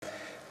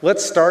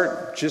let's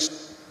start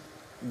just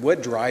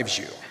what drives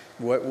you?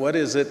 What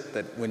is it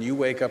that when you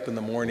wake up in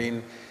the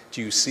morning,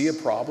 do you see a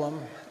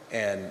problem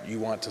and you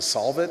want to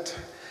solve it?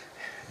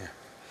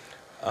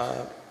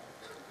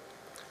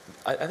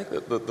 I think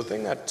the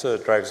thing that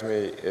drives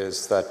me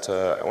is that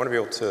I want to be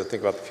able to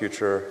think about the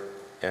future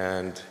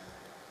and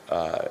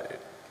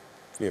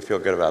feel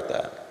good about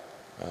that.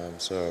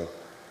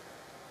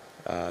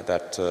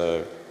 That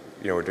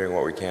we're doing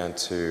what we can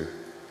to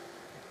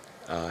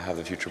have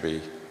the future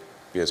be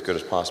as good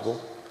as possible,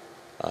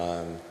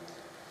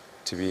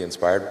 to be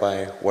inspired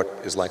by what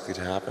is likely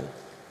to happen,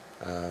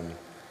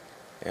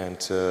 and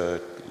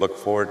to look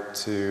forward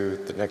to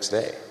the next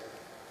day.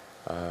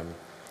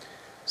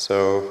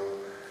 So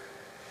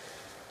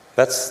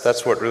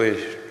that's what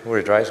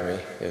really drives me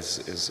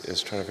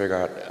is trying to figure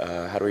out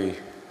how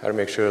to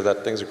make sure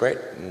that things are great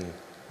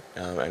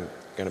and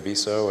going to be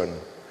so,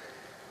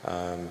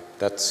 and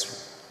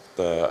that's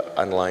the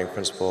underlying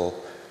principle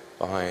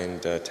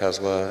behind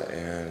Tesla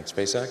and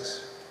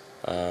SpaceX.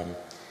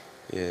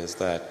 Is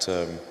that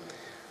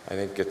I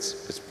think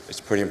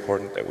it's pretty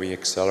important that we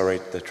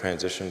accelerate the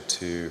transition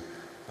to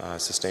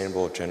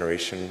sustainable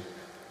generation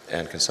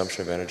and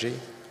consumption of energy.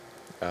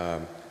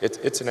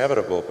 It's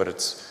inevitable, but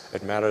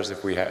it matters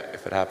if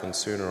it happens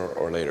sooner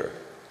or later.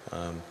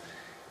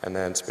 And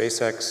then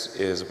SpaceX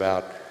is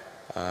about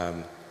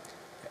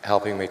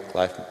helping make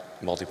life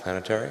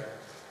multiplanetary,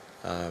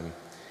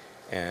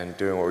 and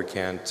doing what we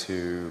can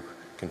to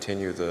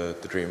continue the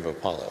dream of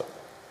Apollo,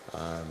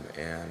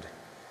 and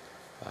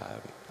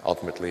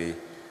ultimately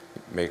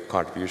make a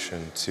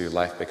contribution to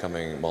life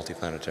becoming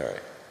multiplanetary.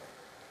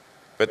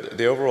 But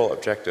the overall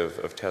objective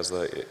of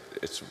Tesla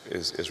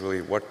is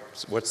really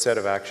what set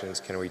of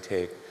actions can we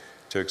take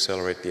to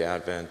accelerate the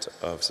advent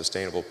of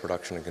sustainable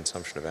production and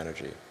consumption of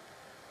energy.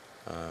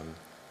 I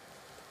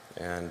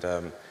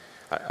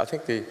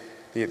think the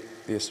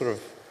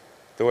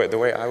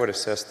way I would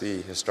assess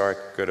the historic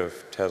good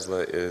of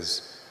Tesla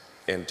is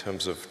in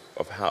terms of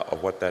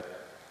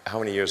how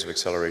many years of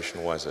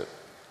acceleration was it,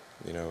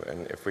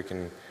 and if we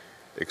can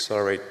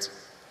accelerate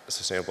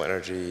sustainable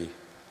energy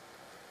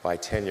by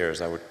 10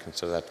 years, I would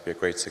consider that to be a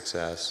great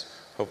success.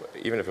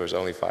 Even if it was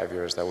only 5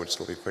 years, that would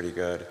still be pretty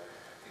good.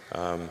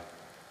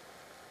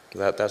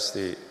 That's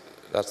the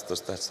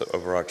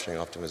overarching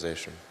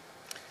optimization.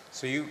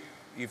 So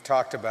you've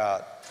talked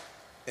about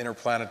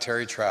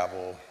interplanetary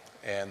travel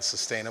and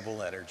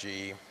sustainable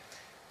energy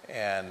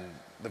and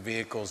the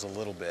vehicles a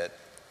little bit.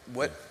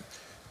 What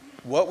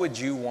would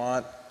you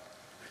want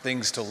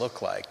things to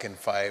look like in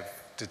 5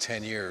 to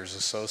 10 years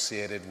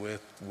associated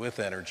with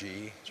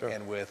energy? Sure.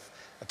 And with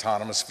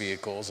autonomous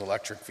vehicles,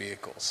 electric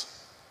vehicles?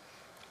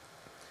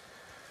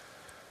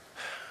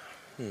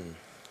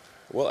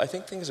 Well, I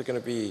think things are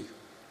going to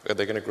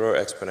grow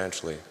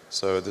exponentially.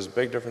 So there's a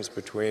big difference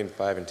between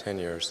 5 and 10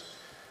 years.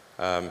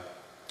 My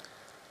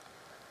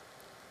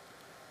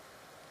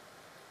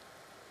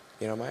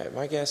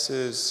guess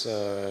is,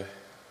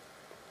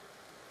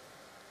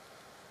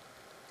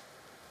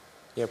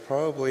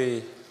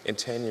 probably in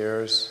 10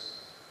 years,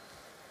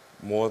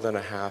 more than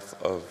a half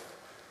of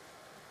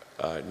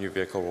new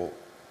vehicle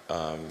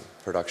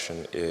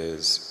production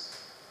is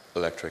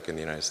electric in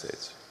the United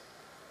States.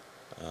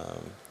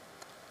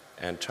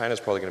 And China's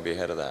probably going to be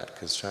ahead of that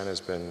because China's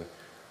been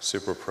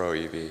super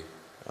pro-EV.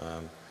 I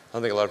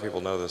don't think a lot of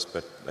people know this,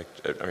 but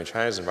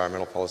China's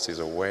environmental policies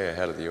are way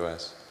ahead of the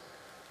U.S.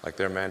 Like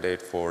their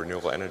mandate for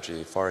renewable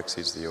energy far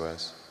exceeds the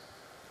U.S.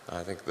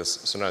 I think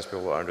sometimes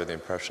people are under the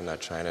impression that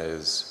China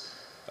is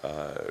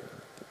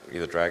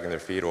either dragging their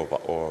feet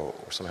or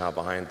somehow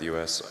behind the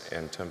U.S.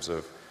 in terms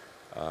of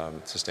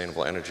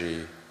sustainable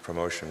energy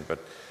promotion, but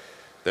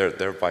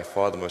they're by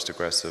far the most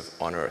aggressive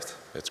on Earth.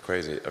 It's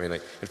crazy. In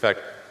fact,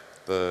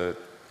 a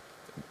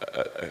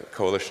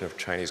coalition of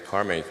Chinese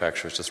car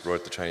manufacturers just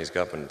wrote the Chinese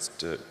government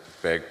to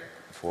beg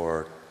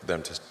for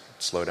them to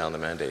slow down the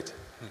mandate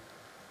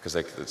because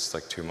it's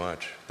like too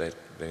much. They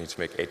need to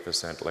make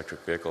 8%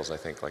 electric vehicles, I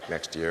think, like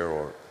next year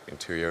or in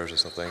 2 years or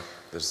something.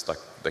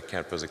 They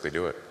can't physically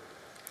do it.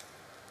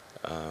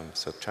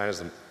 So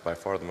China's by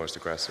far the most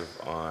aggressive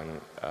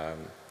on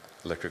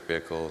electric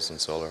vehicles and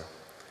solar.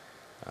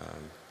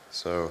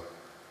 But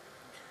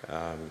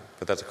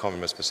that's a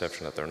common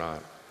misperception that they're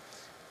not.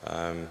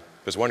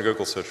 There's one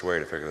Google search away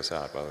to figure this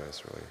out, by the way.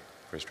 It's really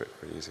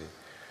pretty easy.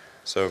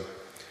 So,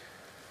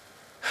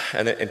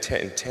 and in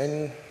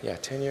 10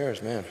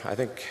 years, man, I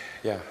think,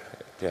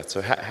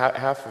 so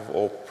half of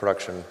all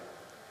production,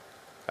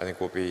 I think,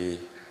 will be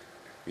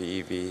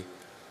EV.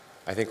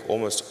 I think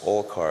almost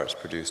all cars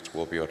produced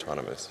will be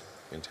autonomous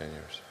in 10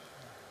 years.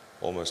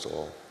 Almost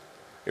all.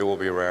 It will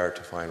be rare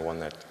to find one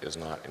that is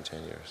not in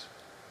 10 years.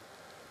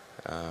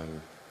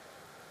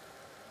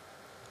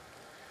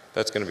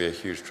 That's going to be a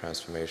huge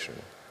transformation.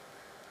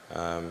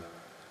 Now,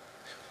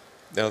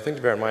 the thing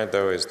to bear in mind,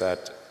 though, is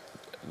that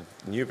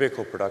new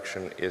vehicle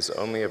production is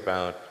only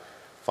about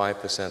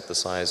 5% the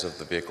size of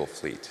the vehicle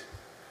fleet.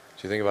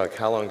 So you think about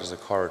how long does a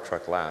car or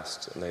truck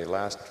last? And they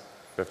last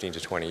 15 to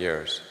 20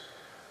 years.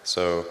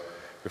 So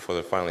before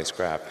they're finally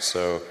scrapped.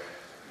 So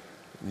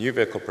new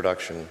vehicle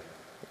production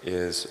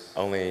is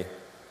only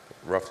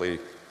roughly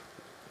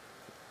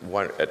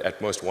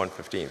at most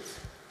 1/15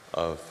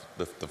 of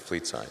the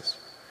fleet size.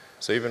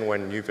 So even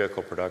when new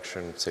vehicle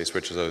production, say,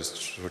 switches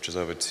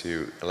over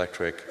to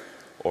electric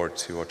or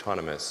to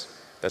autonomous,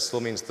 that still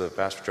means the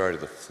vast majority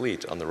of the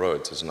fleet on the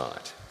roads is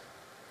not.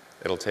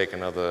 It'll take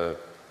another,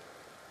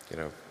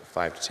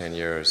 5 to 10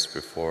 years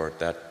before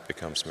that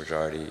becomes the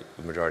majority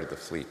of the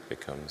fleet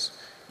becomes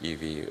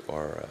EV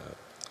or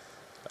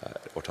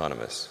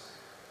autonomous.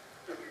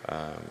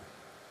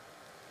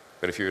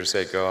 But if you were to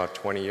say go out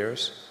 20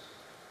 years,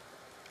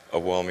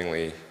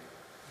 overwhelmingly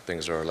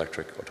things are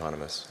electric,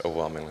 autonomous,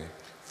 overwhelmingly.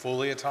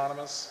 Fully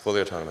autonomous?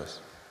 Fully autonomous.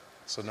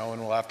 So no one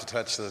will have to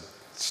touch the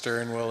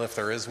steering wheel if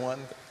there is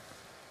one?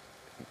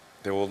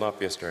 There will not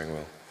be a steering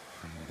wheel.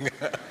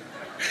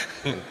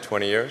 In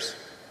 20 years,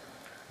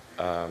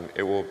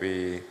 it will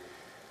be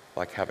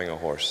like having a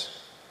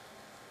horse.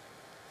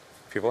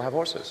 People have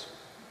horses,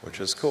 which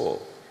is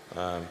cool.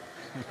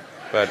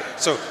 But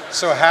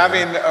So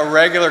having a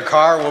regular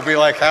car will be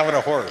like having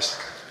a horse.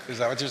 Is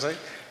that what you're saying?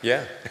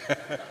 yeah,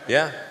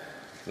 yeah.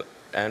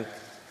 And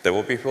there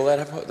will be people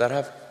that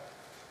have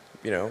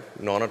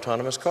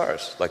non-autonomous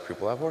cars, like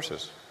people have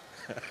horses.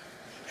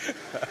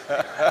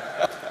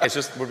 It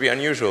just would be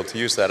unusual to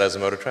use that as a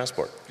mode of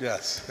transport.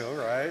 Yes, all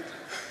right.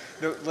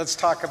 Now, let's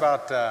talk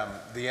about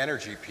the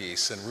energy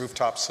piece and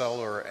rooftop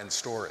solar and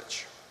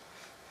storage.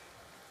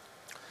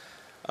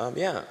 So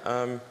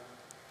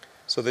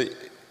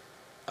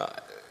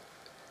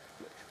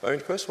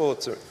first of all,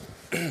 it's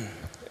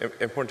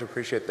important to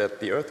appreciate that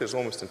the Earth is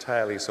almost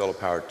entirely solar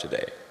powered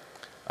today,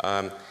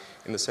 in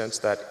the sense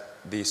that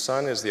the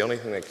sun is the only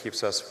thing that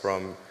keeps us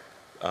from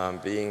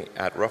being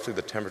at roughly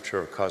the temperature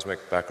of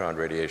cosmic background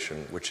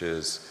radiation, which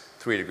is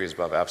 3 degrees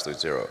above absolute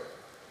zero.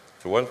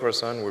 If it wasn't for a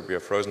sun, we'd be a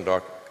frozen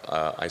dark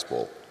ice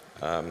bowl.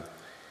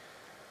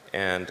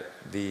 And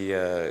the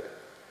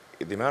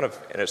amount of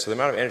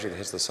energy that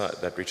hits the sun,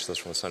 that reaches us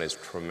from the sun, is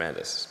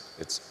tremendous.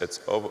 It's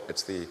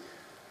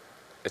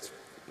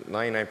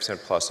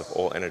 99% plus of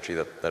all energy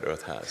that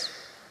Earth has.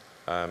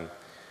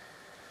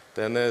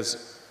 Then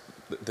there's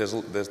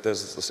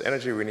this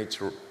energy we need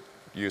to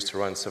use to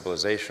run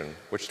civilization,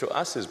 which to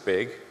us is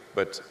big,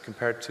 but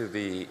compared to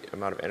the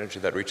amount of energy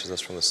that reaches us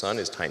from the sun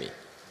is tiny.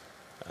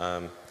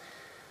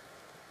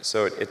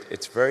 So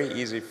it's very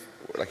easy,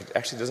 like it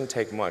actually doesn't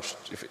take much.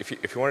 If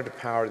you wanted to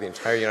power the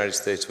entire United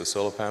States with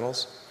solar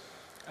panels,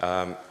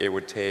 it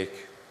would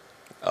take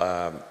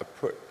a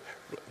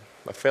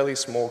fairly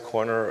small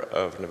corner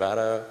of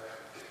Nevada,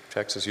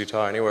 Texas,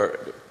 Utah, anywhere.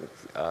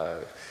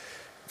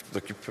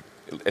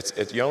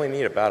 You only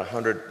need about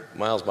 100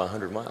 miles by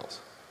 100 miles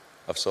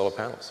of solar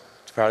panels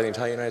to power the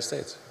entire United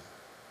States.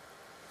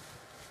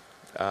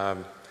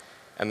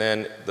 And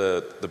then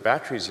the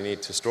batteries you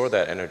need to store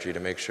that energy to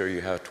make sure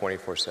you have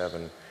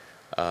 24/7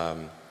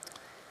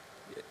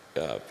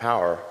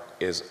 power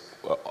is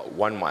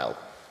 1 mile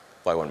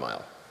by 1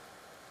 mile.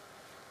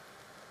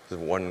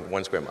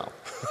 One square mile.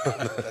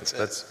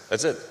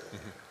 That's it.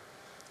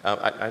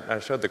 I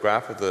showed the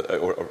graph of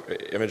or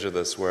image of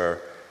this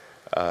where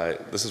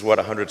this is what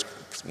 100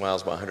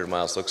 miles by 100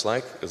 miles looks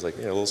like. It's like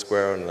a little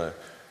square on the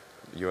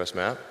U.S.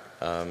 map.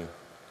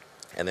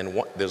 And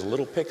then there's a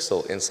little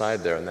pixel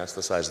inside there, and that's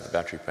the size of the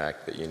battery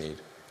pack that you need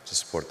to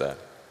support that.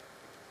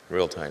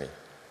 Real tiny.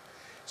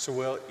 So,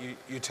 Will,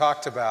 you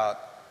talked about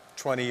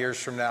 20 years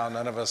from now,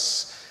 none of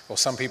us, well,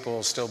 some people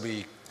will still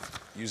be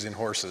using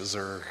horses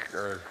or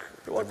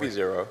it won't be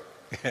zero.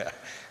 Yeah,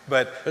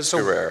 but it's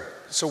too rare.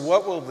 So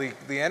what will the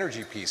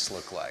energy piece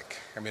look like?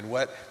 I mean,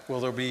 what will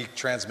there be?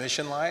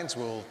 Transmission lines?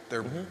 Will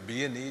there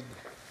be a need?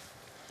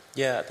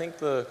 Yeah, I think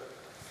there's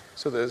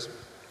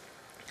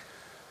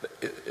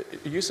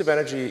use of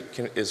energy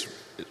is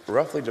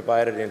roughly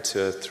divided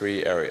into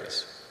 3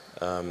 areas,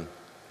 and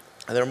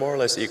they're more or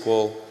less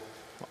equal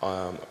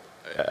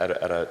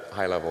at a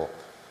high level.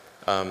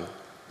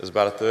 There's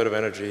about a third of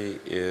energy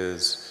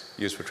is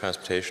used for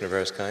transportation of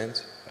various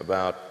kinds.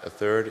 About a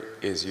third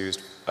is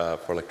used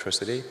for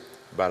electricity.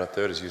 About a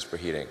third is used for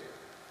heating.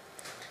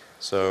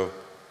 So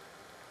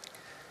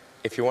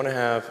if you want to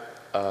have,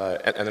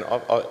 and then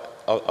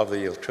of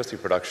the electricity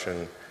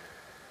production,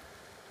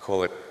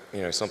 call it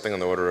something on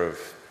the order of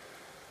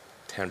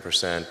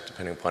 10%,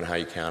 depending upon how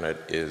you count it,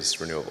 is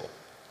renewable.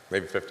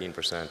 Maybe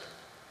 15%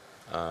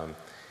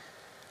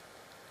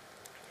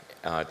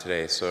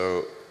 today.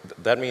 So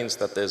that means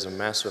that there's a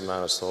massive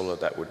amount of solar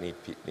that would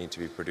need to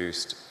be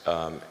produced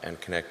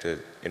and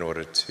connected in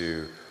order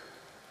to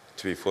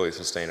be fully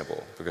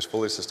sustainable. Because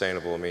fully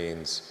sustainable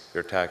means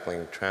you're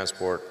tackling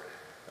transport,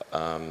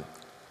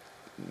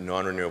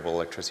 non-renewable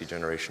electricity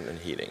generation, and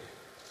heating.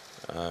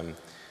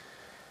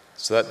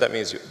 So that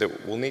means there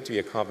will need to be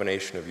a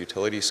combination of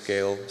utility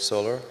scale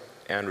solar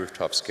and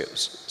rooftop scale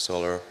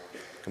solar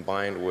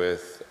combined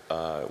with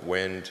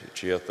wind,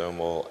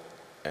 geothermal,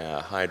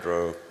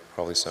 hydro,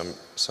 probably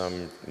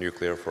some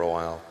nuclear for a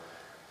while,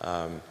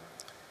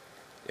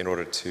 in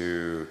order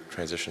to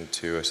transition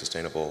to a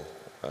sustainable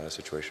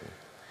situation.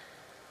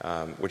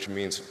 Which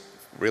means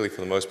really,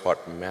 for the most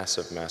part,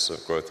 massive,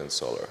 massive growth in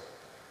solar.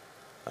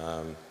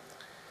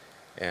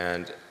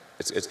 And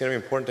it's going to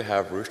be important to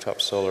have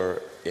rooftop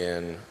solar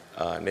in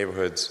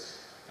neighborhoods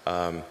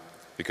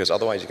because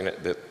otherwise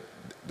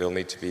there'll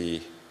need to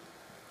be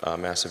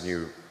massive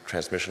new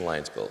transmission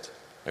lines built.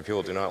 And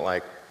people do not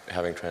like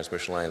having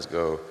transmission lines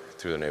go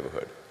through the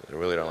neighborhood. They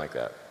really don't like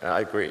that. And I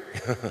agree.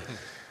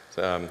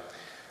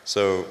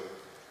 So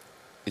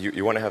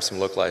you want to have some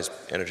localized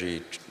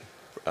energy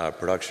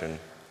production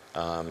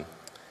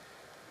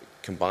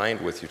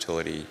combined with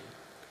utility.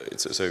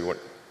 So you want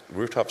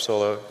rooftop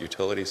solar,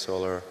 utility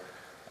solar,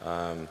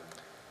 and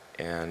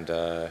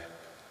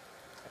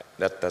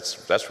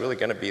that's really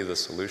going to be the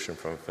solution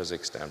from a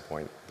physics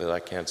standpoint. That I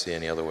can't see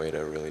any other way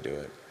to really do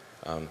it.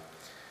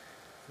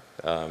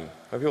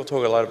 People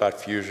talk a lot about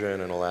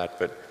fusion and all that,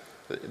 but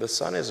the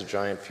sun is a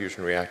giant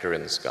fusion reactor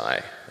in the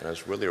sky, and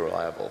it's really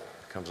reliable.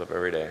 It comes up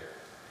every day.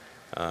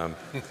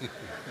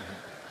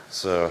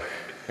 So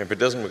if it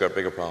doesn't, we've got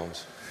bigger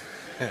problems.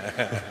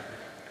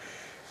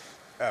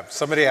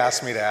 Somebody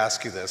asked me to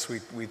ask you this.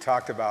 We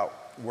talked about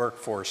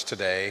workforce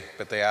today,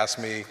 but they asked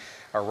me,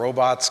 are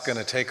robots going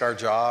to take our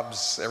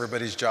jobs,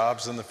 everybody's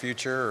jobs in the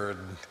future? Or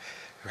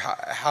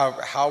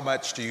how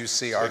much do you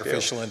see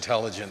artificial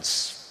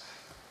intelligence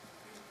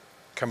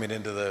coming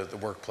into the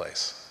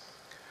workplace?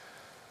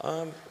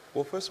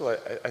 Well, first of all,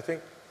 I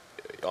think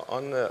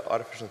on the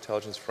artificial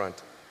intelligence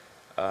front,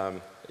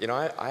 you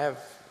know, I have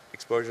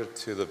exposure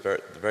to the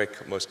very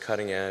most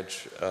cutting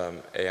edge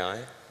AI.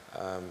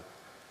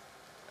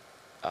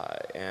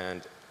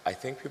 And I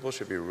think people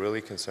should be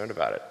really concerned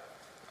about it.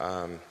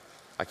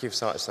 I keep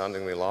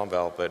sounding the alarm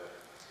bell, but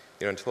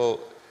you know, until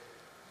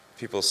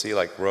people see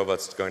like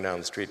robots going down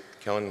the street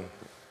killing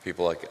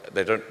people, like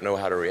they don't know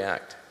how to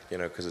react, you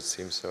know, because it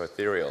seems so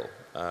ethereal.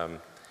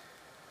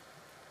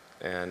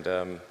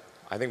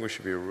 I think we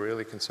should be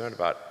really concerned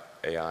about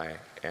AI,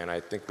 and I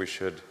think we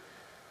should.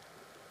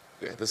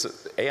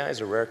 AI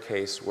is a rare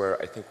case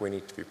where I think we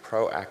need to be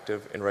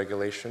proactive in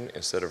regulation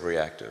instead of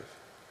reactive.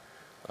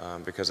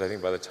 Because I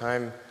think by the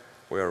time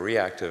we are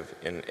reactive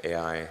in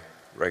AI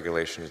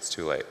regulation, it's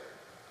too late.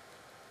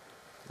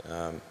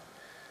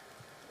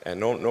 And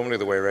normally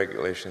the way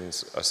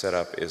regulations are set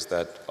up is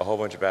that a whole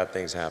bunch of bad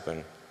things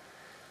happen,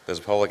 there's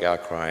a public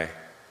outcry,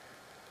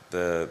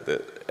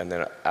 and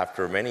then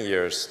after many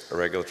years, a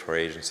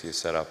regulatory agency is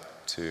set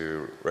up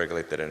to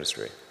regulate that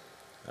industry.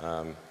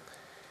 And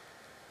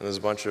there's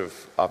a bunch of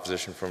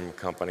opposition from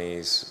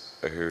companies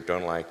who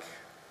don't like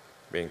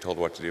being told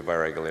what to do by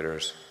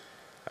regulators.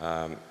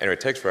 Anyway,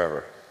 it takes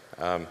forever.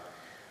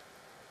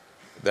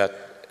 That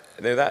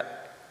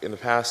in the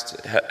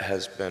past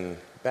has been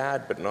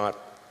bad, but not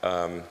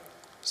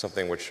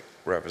something which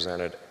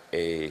represented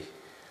a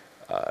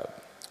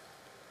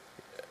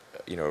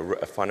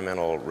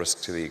fundamental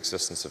risk to the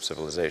existence of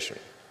civilization.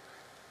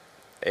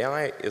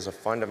 AI is a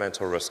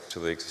fundamental risk to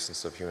the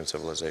existence of human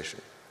civilization.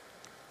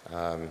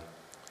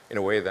 In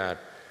a way that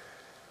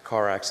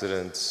car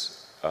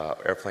accidents,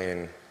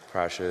 airplane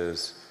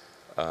crashes,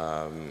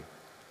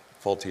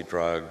 faulty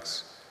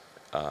drugs,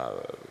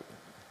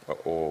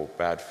 or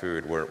bad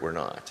food were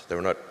not. They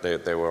were not.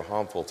 They were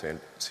harmful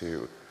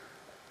to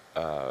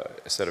a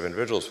set of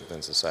individuals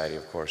within society,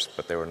 of course,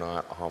 but they were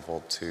not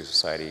harmful to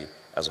society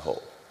as a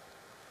whole.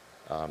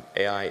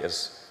 AI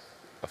is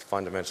a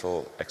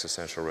fundamental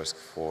existential risk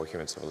for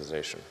human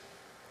civilization,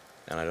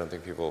 and I don't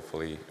think people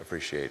fully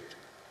appreciate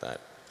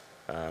that.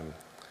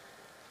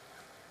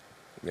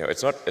 You know,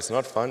 it's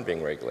not fun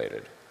being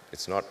regulated.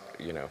 It's not,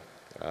 you know,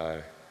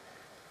 it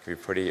can be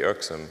pretty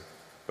irksome,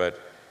 but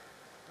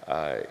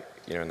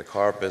you know, in the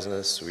car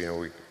business, you know,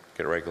 we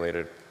get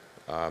regulated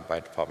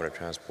by Department of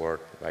Transport,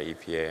 by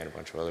EPA, and a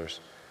bunch of others,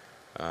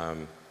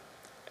 and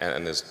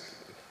there's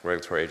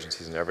regulatory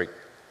agencies in every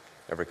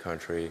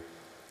country.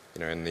 You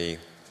know,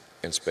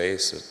 in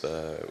space,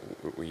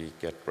 we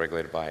get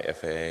regulated by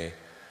FAA,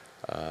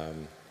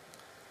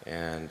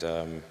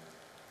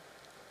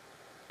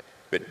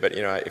 but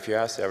you know, if you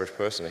ask the average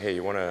person, hey, do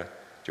you want to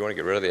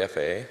get rid of the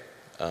FAA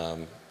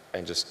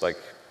and just like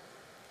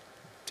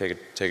take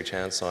a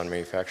chance on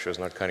manufacturers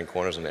not cutting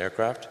corners on the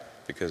aircraft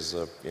because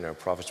you know,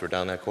 profits were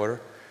down that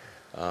quarter?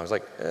 I was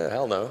like,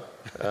 hell no.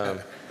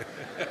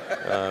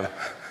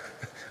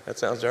 That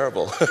sounds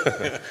terrible.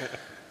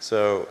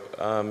 So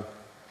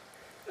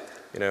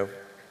you know,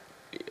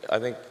 I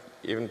think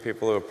even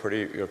people who are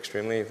pretty,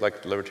 extremely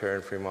like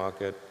libertarian free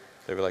market,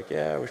 they'd be like,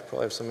 yeah, we should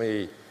probably have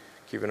somebody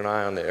keeping an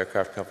eye on the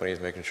aircraft companies,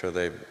 making sure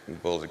they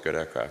build a good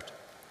aircraft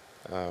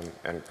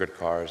and good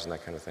cars and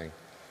that kind of thing.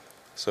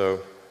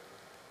 So,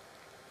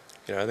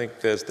 you know, I think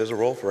there's a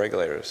role for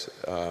regulators.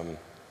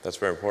 That's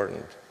very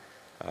important.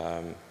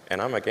 And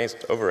I'm against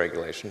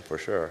overregulation for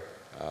sure.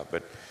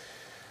 But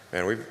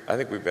man, I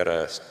think we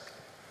better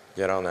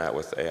get on that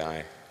with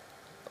AI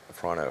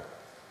pronto.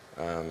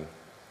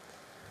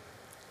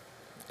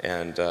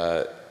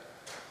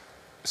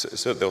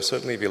 So there'll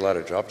certainly be a lot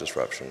of job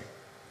disruption.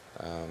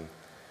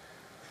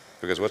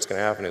 Because what's going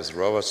to happen is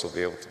robots will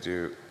be able to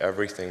do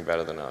everything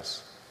better than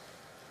us.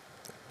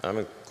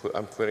 I'm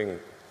including,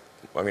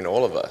 I mean,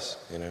 all of us,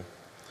 you know.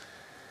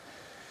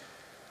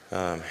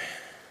 Yeah,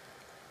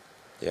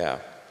 I'm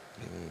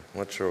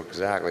not sure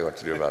exactly what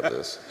to do about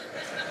this.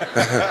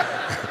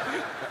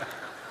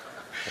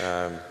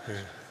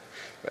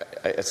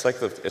 It's like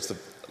this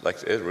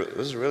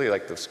is really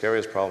like the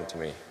scariest problem to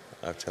me,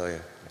 I'll tell you.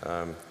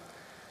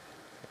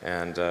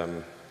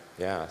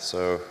 Yeah,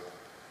 so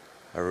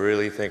I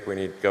really think we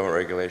need government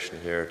regulation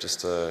here, just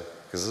to,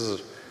 because this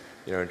is,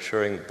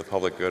 ensuring the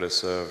public good is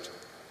served.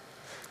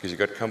 Because you've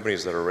got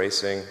companies that are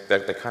racing,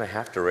 that they kind of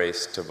have to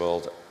race to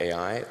build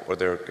AI, or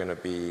they're going to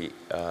be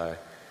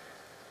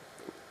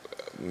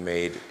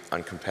made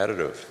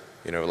uncompetitive.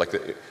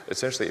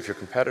 Essentially, if your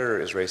competitor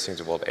is racing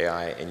to build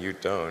AI and you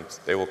don't,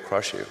 they will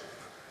crush you.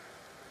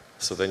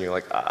 So then you're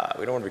like,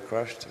 we don't want to be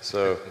crushed.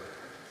 So,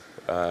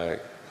 I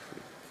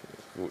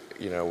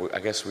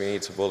guess we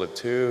need to build it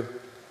too.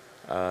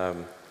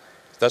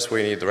 That's where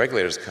you need the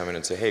regulators to come in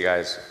and say, hey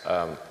guys,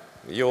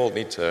 you all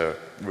need to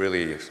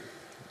really,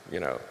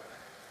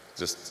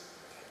 just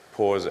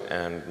pause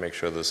and make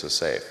sure this is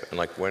safe. And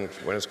like when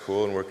it's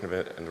cool and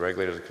and the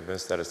regulators are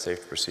convinced that it's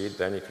safe to proceed,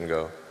 then you can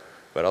go.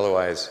 But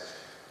otherwise,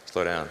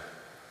 slow down.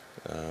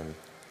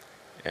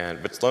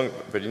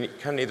 But you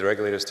kind of need the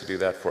regulators to do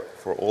that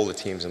for all the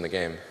teams in the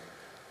game.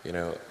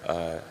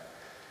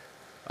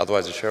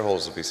 Otherwise the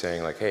shareholders will be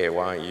saying like, hey,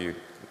 why aren't you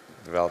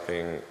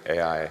developing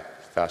AI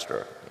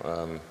faster?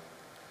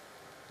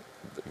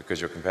 Because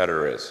your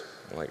competitor is.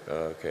 I'm like,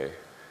 okay,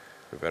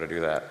 we've got to do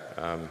that.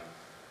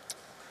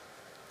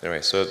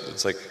 Anyway, so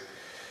it's like,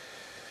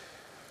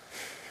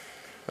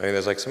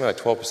 there's like something like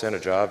 12%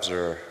 of jobs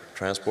are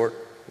transport.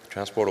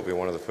 Transport will be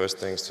one of the first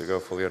things to go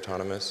fully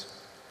autonomous.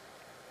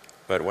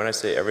 But when I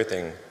say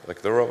everything,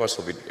 like the robots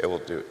will be able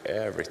to do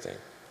everything,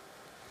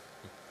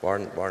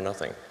 bar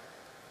nothing.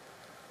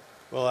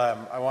 Well,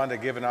 I wanted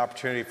to give an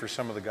opportunity for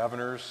some of the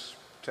governors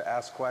to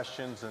ask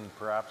questions and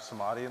perhaps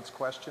some audience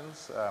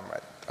questions.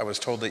 I was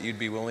told that you'd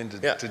be willing to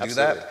do absolutely.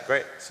 that.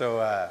 Great.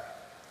 So,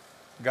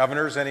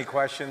 governors, any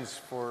questions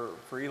for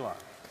Elon?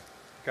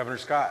 Governor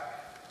Scott.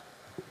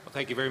 Well,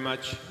 thank you very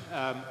much.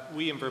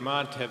 We in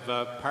Vermont have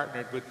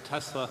partnered with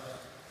Tesla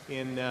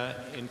in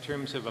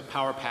terms of a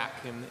power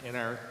pack in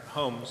our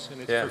homes,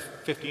 and it's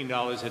for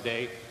 $15 a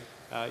day.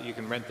 You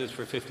can rent this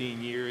for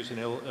 15 years, and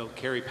it'll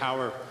carry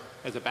power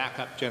as a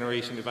backup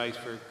generation device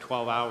for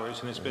 12 hours,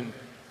 and it's been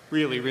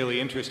really,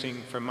 really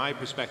interesting from my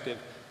perspective.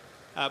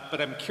 But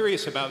I'm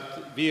curious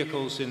about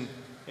vehicles and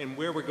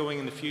where we're going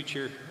in the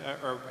future,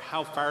 or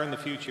how far in the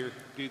future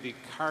do the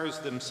cars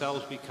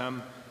themselves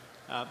become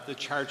the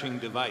charging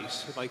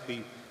device, like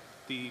the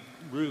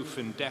roof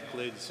and deck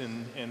lids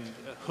and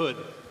hood,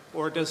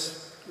 or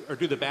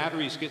do the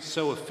batteries get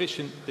so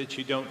efficient that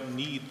you don't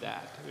need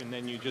that, and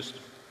then you just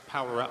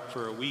power up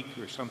for a week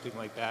or something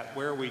like that?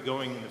 Where are we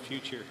going in the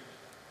future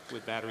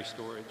with battery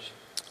storage?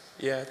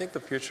 Yeah, I think the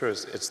future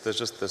is,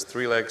 there's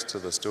three legs to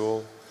the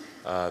stool.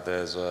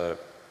 There's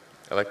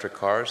electric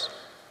cars,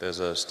 there's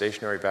a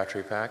stationary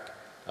battery pack,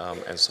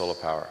 and solar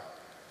power.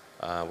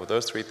 With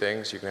those three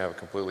things, you can have a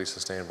completely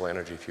sustainable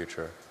energy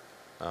future.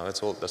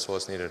 That's all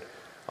that's needed.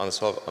 On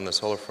the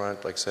solar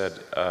front, like I said,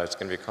 it's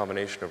going to be a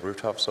combination of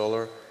rooftop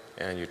solar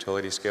and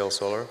utility scale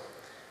solar.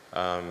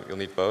 You'll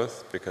need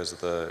both because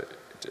of the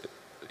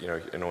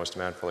enormous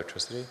demand for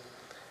electricity.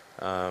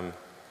 And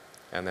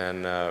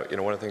then,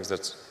 one of the things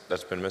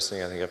that's been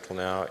missing, I think, up till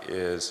now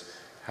is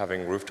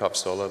having rooftop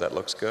solar that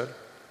looks good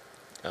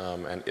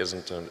and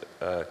isn't,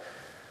 that's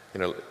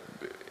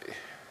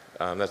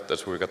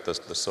where we got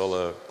the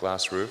solar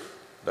glass roof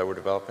that we're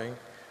developing,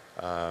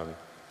 and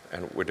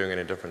we're doing it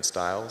in different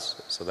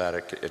styles so that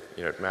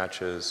it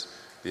matches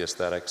the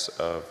aesthetics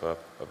of a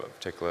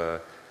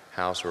particular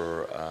house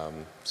or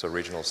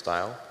regional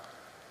style.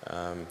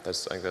 I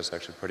think that's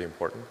actually pretty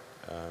important.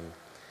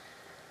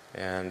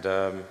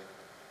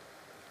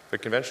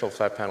 But conventional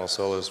flat panel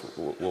solars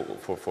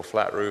for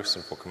flat roofs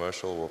and for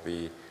commercial will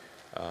be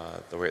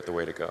the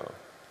way to go.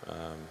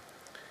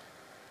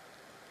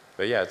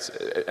 But yeah,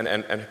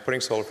 and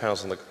putting solar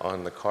panels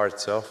on the car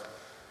itself,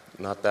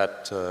 not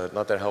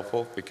that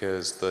helpful,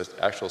 because the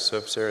actual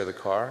surface area of the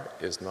car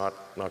is not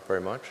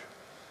very much,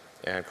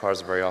 and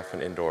cars are very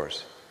often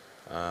indoors,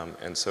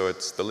 and so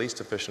it's the least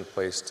efficient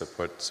place to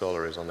put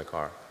solar is on the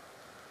car.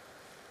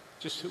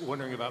 Just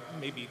wondering about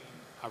maybe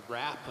a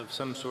wrap of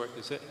some sort.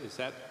 Does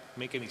that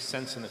make any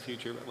sense in the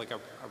future, like a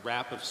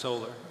wrap of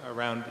solar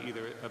around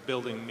either a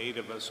building made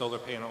of a solar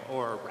panel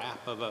or a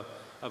wrap of a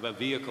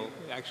vehicle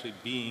actually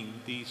being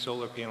the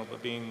solar panel,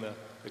 but being the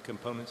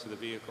components of the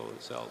vehicle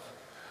itself?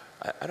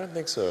 I don't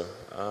think so.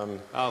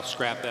 I'll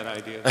scrap that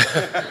idea.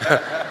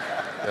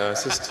 No,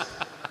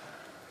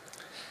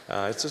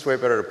 it's just way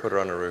better to put it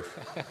on a roof,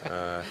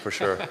 for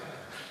sure.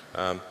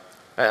 And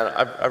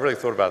I've really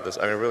thought about this.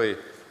 I mean, really,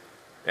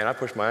 and I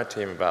pushed my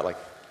team about, like,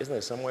 isn't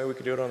there some way we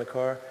could do it on the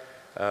car?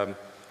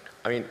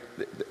 I mean,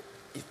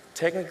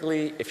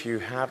 technically, if you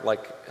had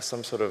like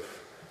some sort of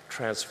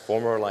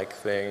transformer-like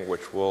thing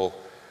which will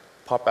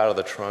pop out of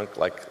the trunk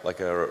like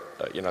a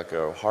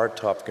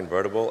hard-top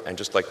convertible and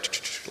just like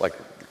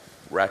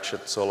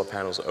ratchet solar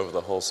panels over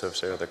the whole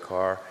surface area of the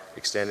car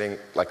extending,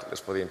 like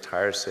for the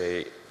entire,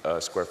 say,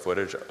 square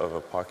footage of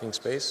a parking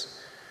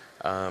space,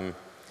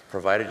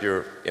 provided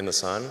you're in the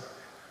sun,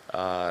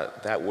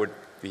 that would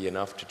be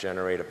enough to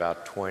generate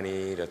about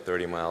 20 to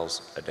 30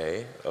 miles a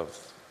day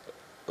of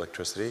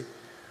electricity.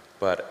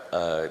 But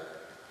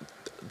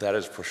that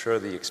is for sure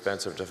the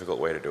expensive, difficult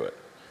way to do it.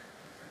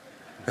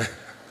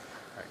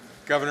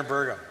 Governor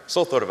Burgum.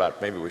 Still thought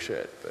about maybe we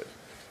should, but.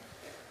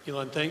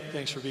 Elon,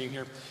 thanks for being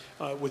here.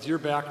 With your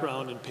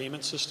background in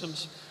payment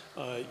systems,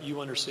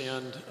 you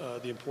understand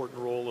the important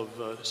role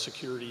of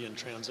security in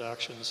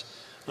transactions.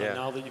 Yeah.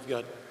 Now that you've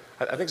got...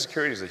 I think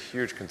security is a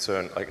huge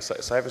concern, like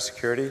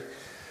cybersecurity.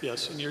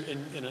 Yes, and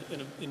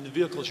in the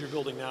vehicles you're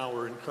building now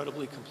are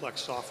incredibly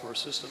complex software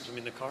systems. I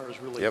mean, the car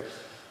is really a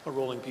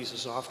rolling piece of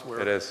software.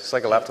 It is. It's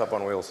like a laptop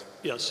on wheels.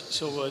 Yes.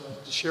 So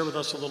share with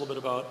us a little bit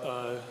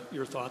about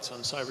your thoughts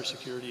on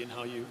cybersecurity and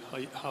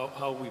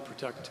how we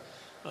protect.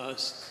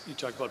 You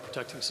talked about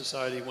protecting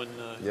society when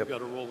you've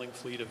got a rolling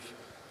fleet of.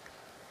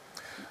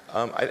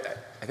 I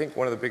think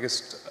one of the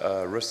biggest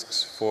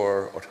risks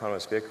for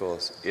autonomous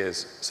vehicles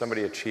is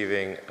somebody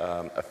achieving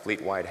a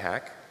fleet-wide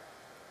hack.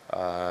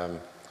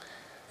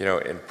 You know,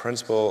 in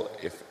principle,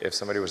 if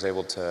somebody was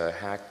able to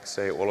hack,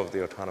 say, all of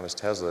the autonomous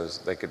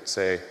Teslas, they could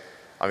say,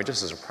 I mean,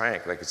 just as a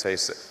prank, they could say,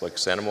 like,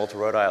 send them all to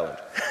Rhode Island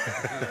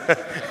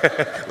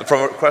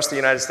from across the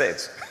United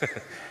States. And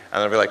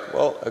they'll be like,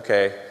 well,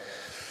 okay,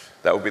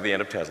 that would be the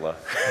end of Tesla.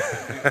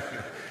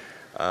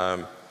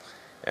 And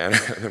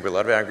there'll be a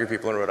lot of angry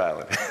people in Rhode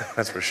Island,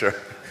 that's for sure.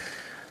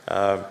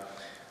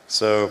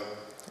 So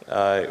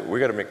we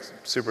got to make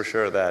super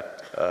sure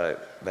that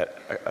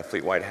a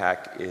fleet-wide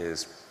hack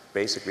is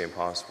basically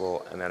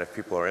impossible, and that if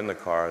people are in the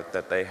car,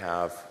 that they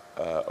have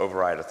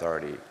override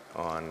authority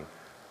on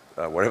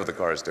whatever the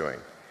car is doing.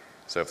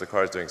 So if the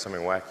car is doing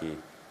something wacky,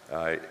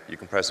 you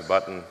can press a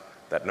button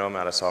that no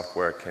amount of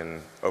software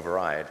can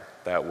override.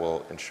 That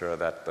will ensure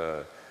that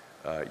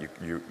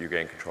you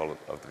gain control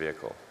of the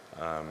vehicle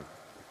and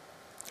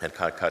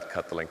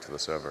cut the link to the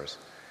servers.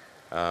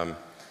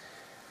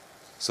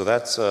 So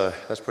that's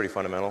pretty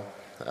fundamental.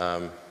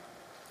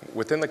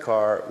 Within the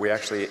car, we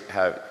actually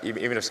have,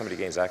 even if somebody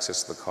gains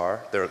access to the car,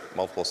 there are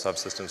multiple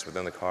subsystems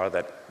within the car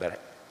that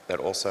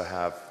also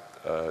have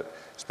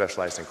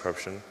specialized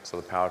encryption. So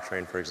the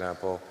powertrain, for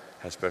example,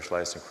 has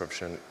specialized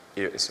encryption.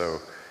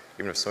 So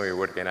even if somebody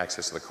would gain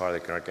access to the car, they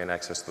cannot gain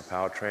access to the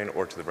powertrain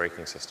or to the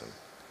braking system.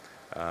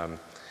 But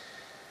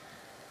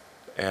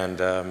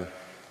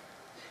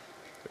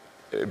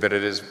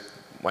it is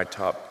my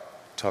top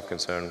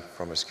concern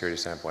from a security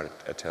standpoint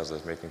at Tesla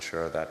is making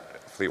sure that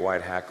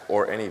fleet-wide hack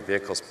or any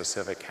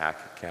vehicle-specific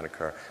hack can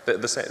occur. They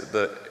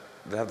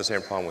have the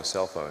same problem with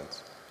cell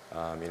phones.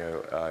 You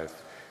know,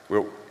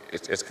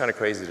 it's kind of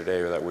crazy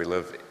today that we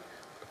live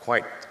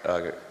quite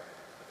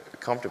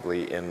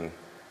comfortably in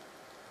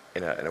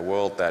a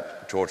world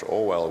that George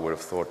Orwell would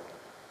have thought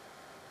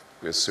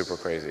was super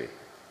crazy.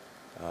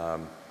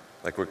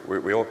 Like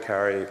we all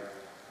carry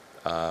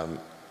a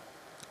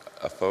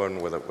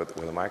phone with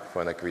a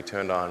microphone that can be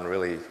turned on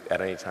really at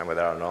any time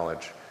without our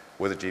knowledge,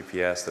 with a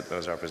GPS that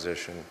knows our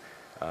position,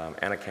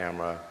 and a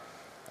camera,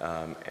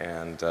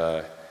 and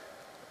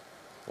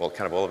well,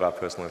 kind of all of our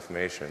personal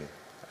information.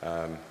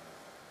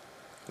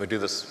 We do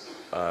this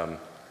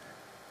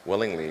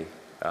willingly,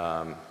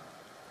 and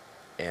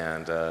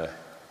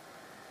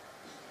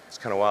it's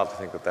kind of wild to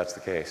think that that's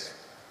the case.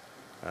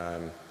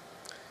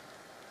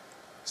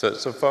 So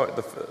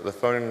the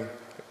phone,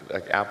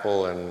 like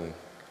Apple and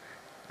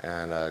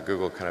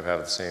Google kind of have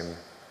the same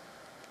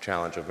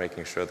challenge of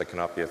making sure there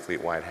cannot be a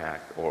fleet-wide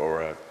hack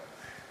or a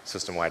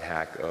system-wide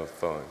hack of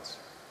phones,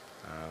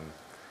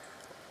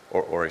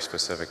 or a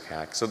specific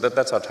hack. So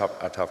that's our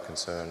top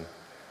concern.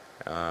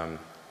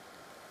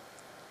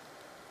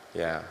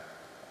 Yeah,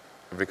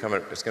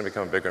 it's going to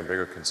become a bigger and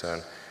bigger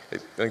concern. I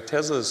think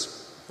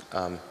Tesla's,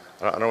 I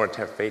don't want to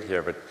tempt fate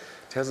here, but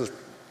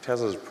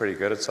Tesla's pretty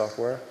good at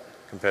software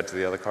compared to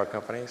the other car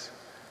companies.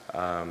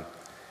 So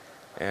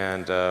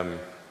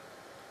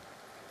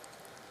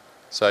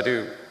I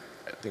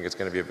think it's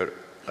going to be a bit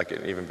like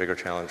an even bigger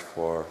challenge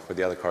for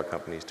the other car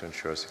companies to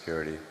ensure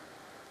security.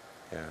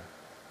 Yeah.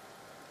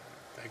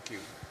 Thank you.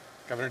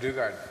 Governor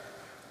Dugard.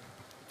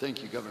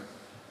 Thank you, Governor.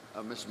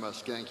 Mr.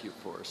 Musk, thank you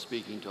for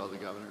speaking to all the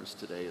governors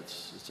today.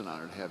 It's an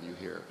honor to have you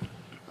here.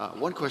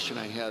 One question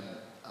I had,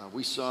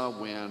 we saw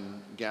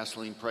when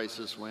gasoline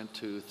prices went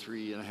to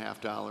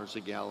 $3.50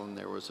 a gallon,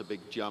 there was a big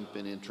jump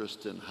in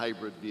interest in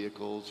hybrid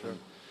vehicles, sure.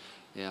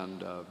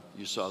 and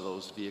you saw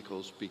those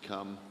vehicles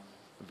become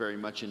very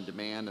much in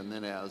demand, and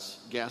then as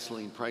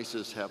gasoline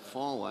prices have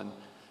fallen,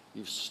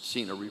 you've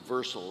seen a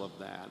reversal of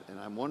that. And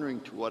I'm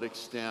wondering to what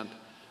extent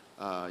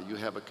you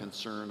have a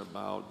concern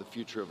about the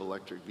future of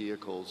electric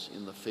vehicles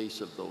in the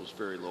face of those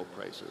very low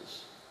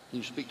prices. Can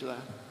you speak to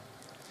that?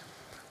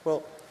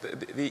 Well,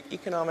 the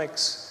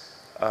economics,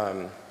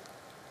 they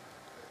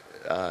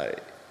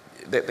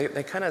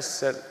kind of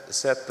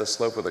set the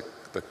slope of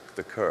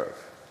the curve.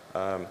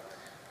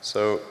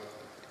 So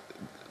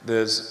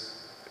there's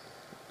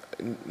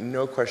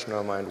no question in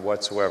my mind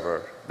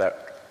whatsoever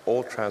that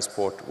all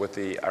transport, with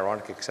the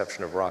ironic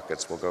exception of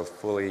rockets, will go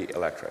fully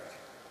electric.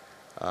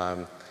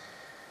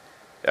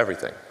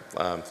 Everything.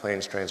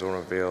 Planes, trains,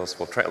 automobiles.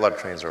 Well, a lot of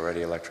trains are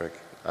already electric.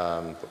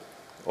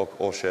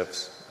 All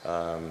ships.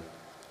 But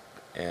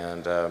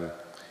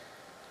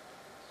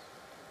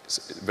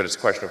it's a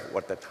question of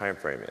what that time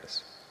frame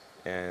is.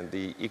 And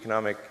the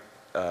economic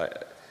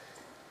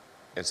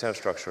incentive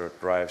structure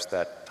drives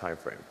that time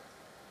frame.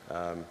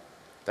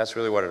 That's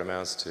really what it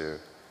amounts to.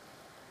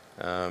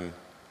 And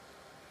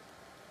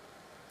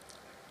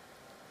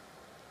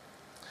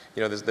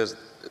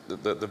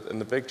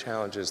the big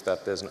challenge is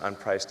that there's an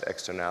unpriced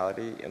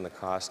externality in the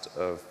cost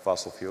of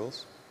fossil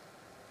fuels.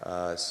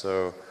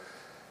 So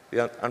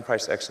the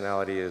unpriced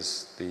externality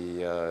is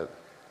the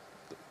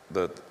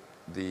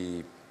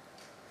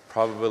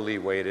probably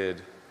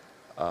weighted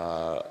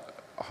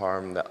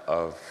harm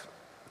of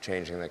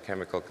changing the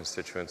chemical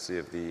constituency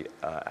of the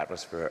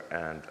atmosphere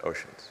and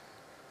oceans.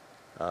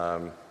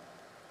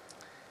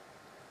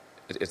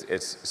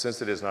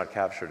 Since it is not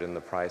captured in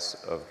the price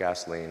of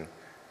gasoline,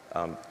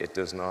 it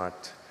does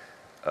not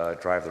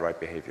drive the right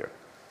behavior.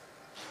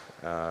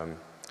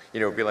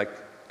 It would be like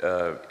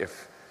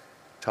if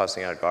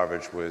tossing out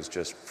garbage was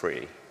just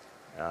free,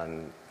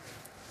 and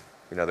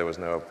there was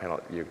no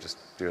penalty. You just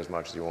do as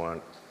much as you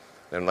want.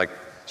 Then, like,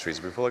 streets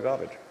would be full of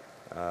garbage.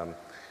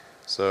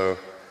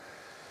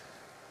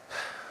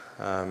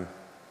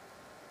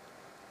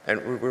 And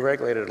we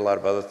regulated a lot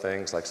of other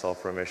things like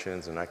sulfur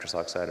emissions and nitrous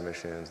oxide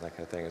emissions and that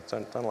kind of thing. It's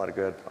done a lot of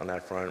good on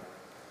that front.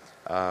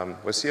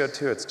 With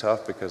CO2, it's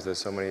tough because there's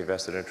so many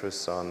vested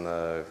interests on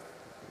the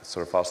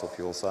sort of fossil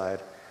fuel side.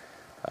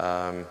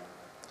 And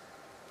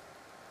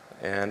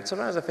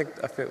sometimes I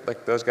feel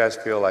like those guys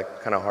feel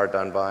like kind of hard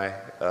done by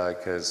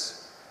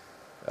because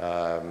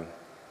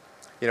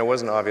it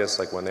wasn't obvious,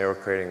 like when they were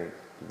creating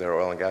their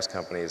oil and gas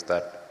companies,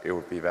 that it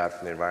would be bad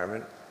for the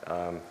environment.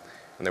 And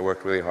they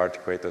worked really hard to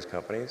create those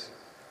companies.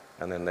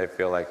 And then they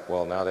feel like,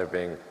 well, now they're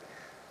being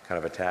kind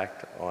of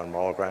attacked on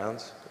moral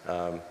grounds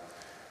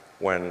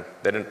when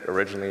they didn't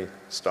originally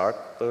start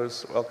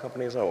those oil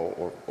companies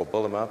or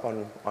build them up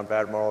on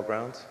bad moral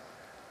grounds.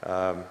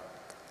 And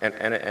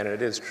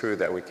it is true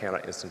that we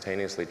cannot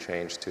instantaneously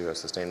change to a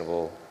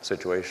sustainable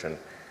situation.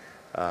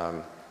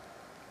 But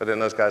then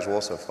those guys will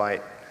also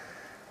fight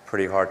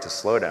pretty hard to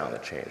slow down the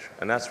change.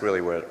 And that's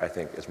really where I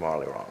think is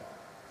morally wrong.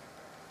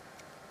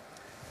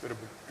 Go to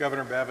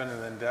Governor Bevin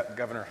and then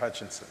Governor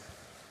Hutchinson.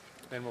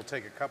 Then we'll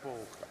take a couple,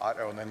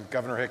 and then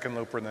Governor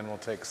Hickenlooper, and then we'll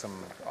take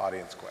some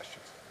audience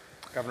questions.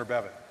 Governor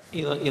Bevin.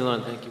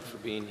 Elon, thank you for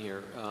being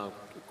here.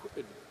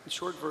 The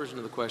short version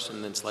of the question,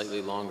 and then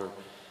slightly longer.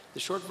 The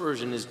short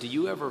version is, do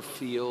you ever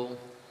feel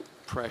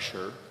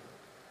pressure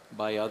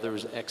by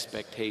others'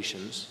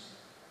 expectations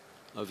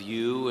of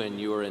you and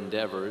your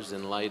endeavors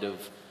in light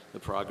of the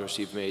progress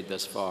you've made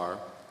thus far,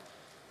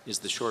 is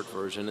the short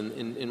version.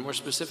 And more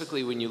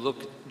specifically, when you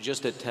look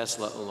just at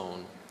Tesla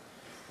alone,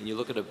 and you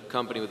look at a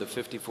company with a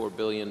 $54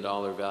 billion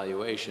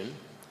valuation,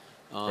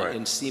 right.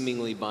 And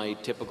seemingly by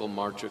typical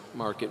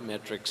market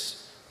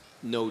metrics,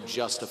 no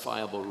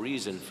justifiable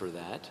reason for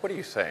that. What are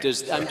you saying?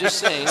 I'm just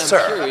saying, I'm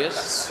Sir, curious.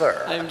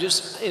 Sir. I'm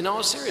just, in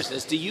all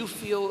seriousness, do you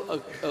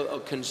feel a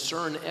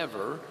concern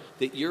ever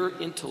that your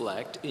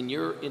intellect and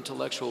your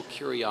intellectual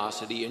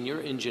curiosity and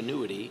your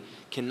ingenuity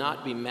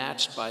cannot be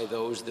matched by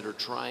those that are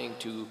trying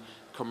to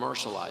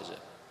commercialize it?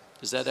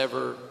 Does that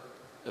ever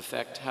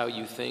affect how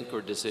you think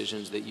or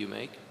decisions that you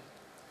make?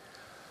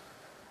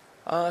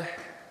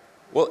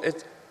 Well,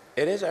 it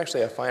is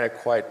actually, I find it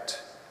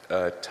quite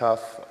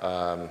tough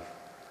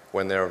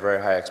when there are very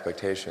high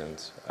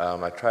expectations.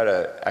 I try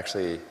to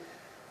actually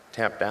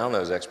tamp down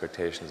those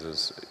expectations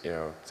as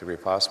to be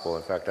possible.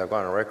 In fact, I've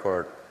gone on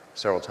record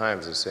several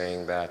times as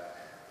saying that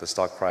the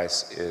stock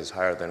price is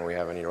higher than we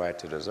have any right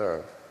to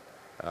deserve.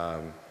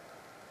 And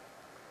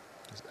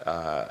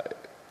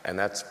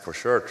that's for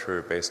sure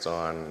true based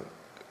on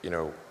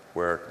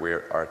where we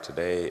are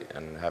today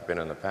and have been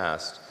in the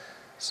past.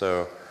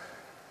 So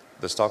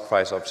the stock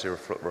price obviously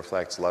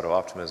reflects a lot of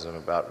optimism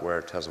about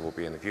where Tesla will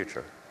be in the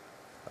future.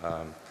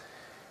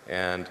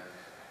 And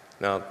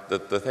now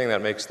the thing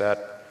that makes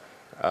that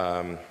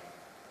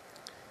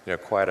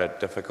quite a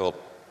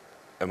difficult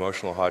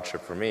emotional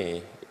hardship for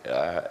me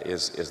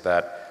is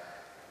that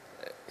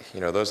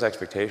those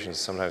expectations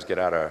sometimes get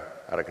out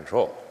of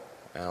control.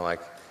 And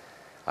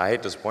I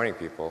hate disappointing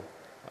people,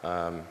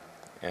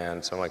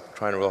 and so I'm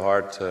trying real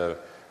hard to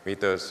meet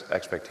those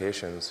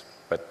expectations,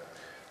 but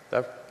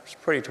that's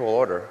pretty tall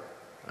order.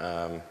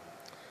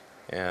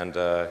 And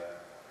a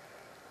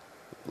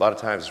lot of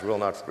times it's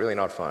really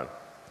not fun,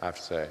 I have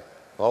to say.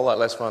 A whole lot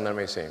less fun than it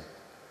may seem.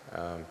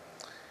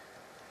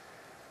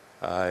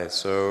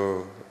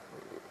 So,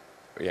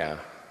 yeah.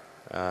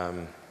 I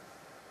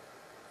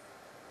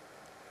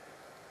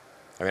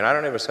mean, I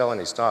don't ever sell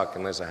any stock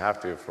unless I have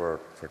to for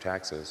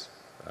taxes.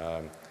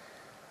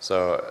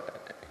 So,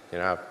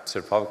 I've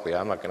said publicly,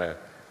 I'm not going to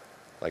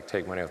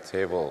take money off the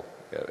table.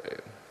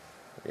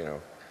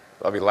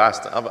 I'll be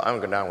last. I'm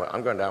going down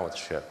with the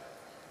ship.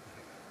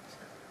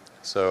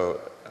 So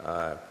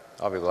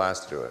I'll be the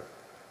last to do it.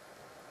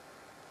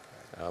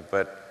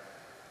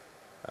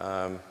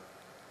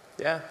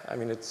 Yeah, I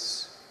mean,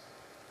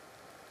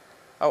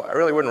 I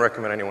really wouldn't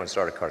recommend anyone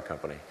start a car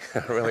company.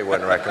 I really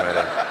wouldn't recommend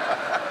it.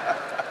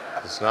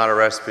 It's not a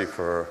recipe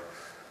for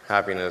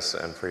happiness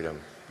and freedom.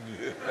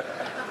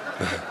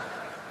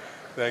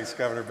 Thanks,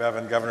 Governor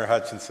Bevin. Governor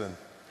Hutchinson.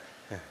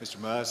 Mr.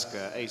 Musk,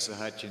 Asa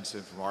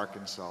Hutchinson from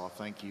Arkansas,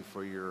 thank you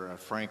for your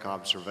frank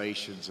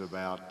observations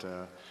about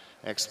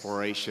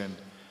exploration.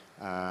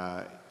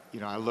 You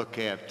know, I look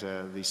at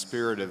the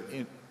spirit of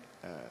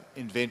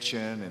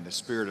invention and the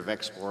spirit of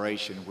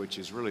exploration, which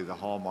is really the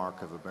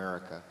hallmark of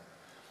America.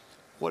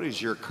 What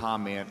is your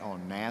comment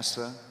on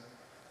NASA,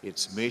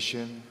 its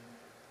mission?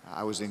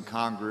 I was in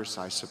Congress,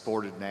 I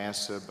supported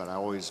NASA, but I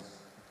always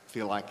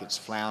feel like it's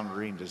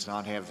floundering, does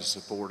not have the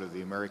support of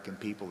the American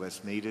people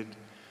that's needed.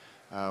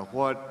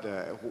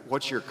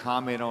 What's your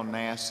comment on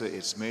NASA,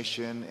 its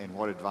mission, and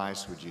what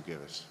advice would you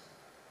give us?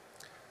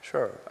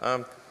 Sure.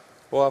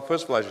 Well,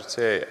 first of all, I should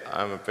say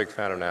I'm a big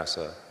fan of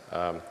NASA.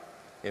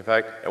 In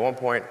fact, at one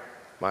point,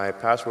 my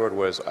password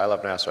was "I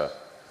love NASA."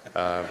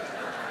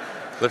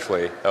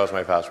 Literally, that was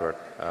my password.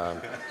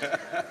 You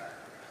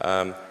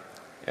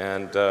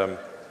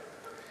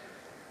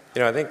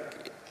know, I think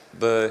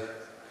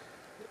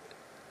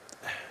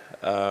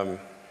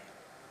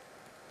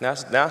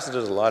NASA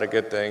does a lot of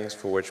good things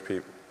for which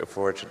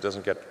it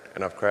doesn't get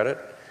enough credit,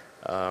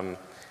 and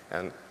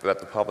that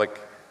the public,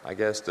 I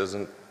guess,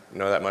 doesn't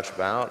know that much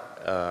about.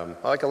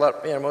 Like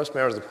most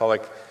members of the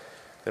public,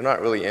 they're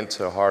not really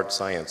into hard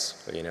science.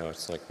 You know,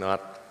 it's like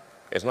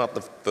it's not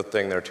the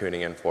thing they're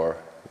tuning in for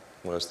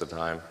most of the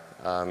time.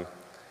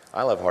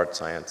 I love hard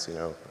science, you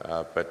know,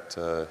 but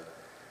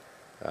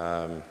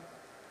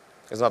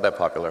it's not that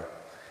popular.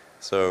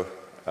 So,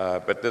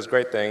 but there's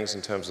great things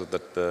in terms of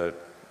the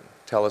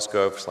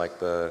telescopes like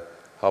the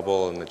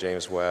Hubble and the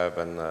James Webb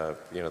and the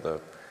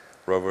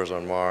rovers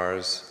on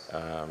Mars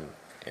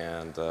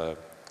and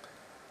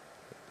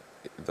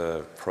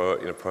the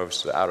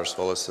probes to the outer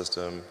solar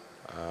system.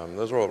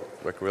 Those are all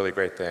like really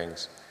great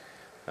things.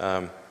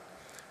 But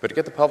to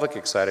get the public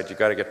excited, you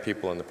got to get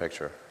people in the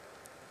picture.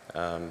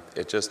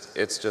 It's just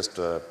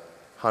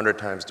 100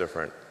 times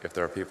different if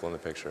there are people in the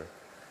picture.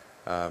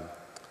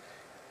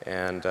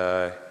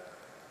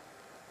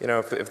 You know,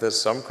 if there's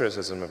some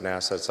criticism of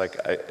NASA,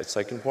 it's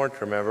like important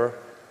to remember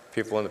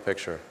people in the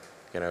picture.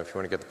 You know, if you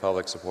want to get the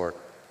public support.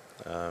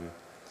 But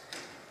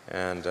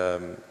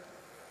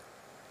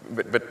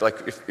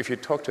like if you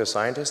talk to a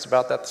scientist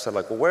about that, they say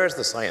like, well, where's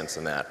the science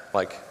in that?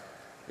 Like,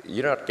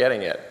 you're not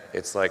getting it.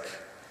 It's like,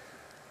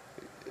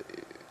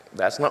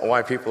 that's not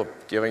why people are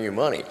giving you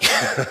money.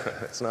 I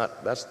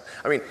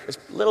mean, it's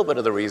a little bit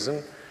of the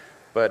reason,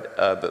 but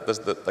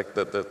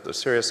the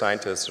serious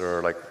scientists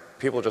are like,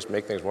 people just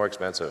make things more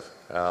expensive.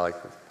 Like,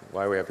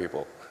 why do we have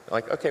people?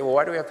 Like, okay, well,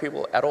 why do we have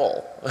people at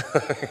all?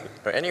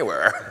 Or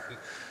anywhere?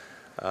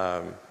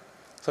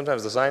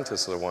 Sometimes the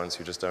scientists are the ones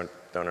who just don't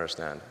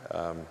understand.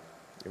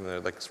 Even though they're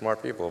like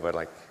smart people, but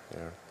like, you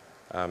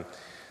know.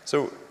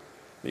 So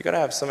you got to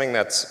have something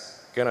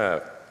that's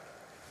gonna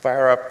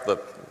fire up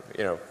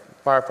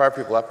fire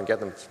people up and get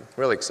them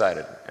really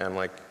excited. And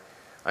like,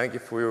 I think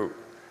if we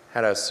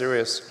had a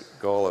serious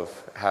goal of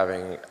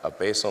having a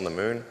base on the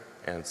moon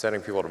and sending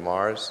people to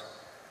Mars,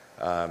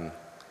 and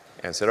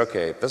said,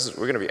 okay, we're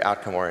going to be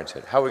outcome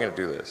oriented. How are we going to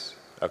do this?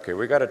 Okay,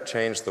 we got to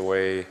change the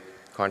way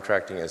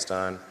contracting is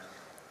done.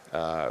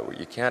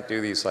 You can't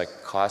do these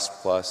like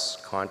cost plus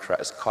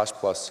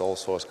sole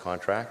source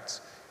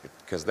contracts,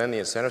 because then the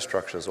incentive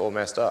structure is all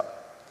messed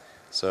up.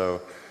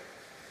 So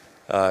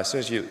as soon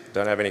as you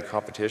don't have any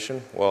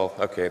competition, well,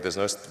 okay, there's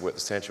no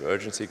sense of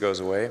urgency goes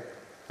away.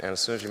 And as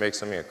soon as you make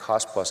something a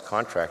cost plus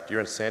contract,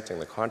 you're incenting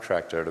the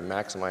contractor to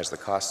maximize the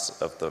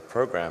costs of the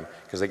program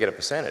because they get a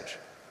percentage.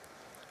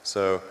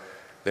 So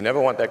they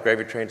never want that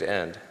gravy train to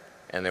end,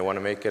 and they want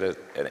to make it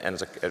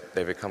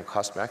they become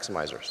cost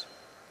maximizers.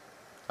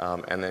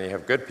 And then you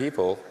have good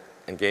people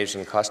engaged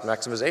in cost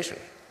maximization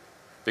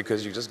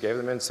because you just gave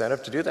them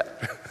incentive to do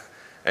that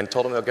and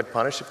told them they'll get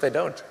punished if they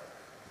don't.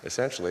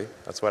 Essentially,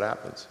 that's what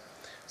happens.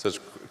 So it's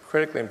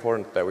critically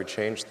important that we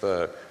change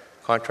the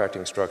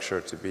contracting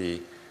structure to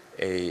be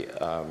a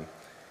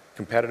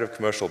competitive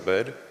commercial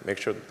bid. Make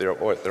sure that there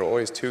are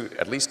always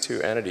at least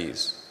two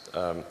entities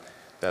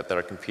that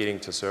are competing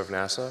to serve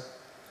NASA,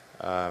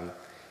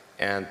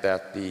 and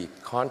that the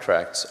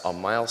contracts are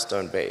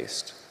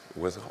milestone-based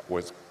with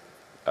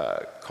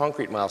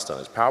concrete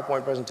milestones.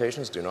 PowerPoint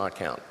presentations do not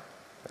count.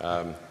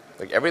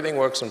 Like everything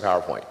works in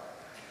PowerPoint.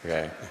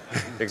 Okay,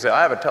 you can say,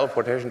 I have a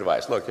teleportation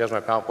device. Look, here's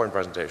my PowerPoint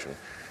presentation.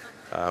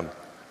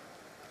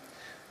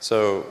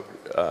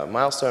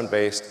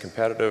 Milestone-based,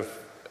 competitive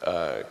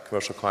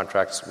commercial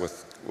contracts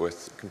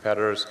with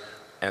competitors,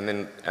 and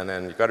then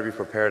you've got to be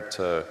prepared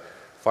to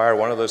fire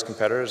one of those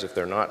competitors if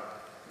they're not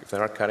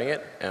cutting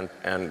it, and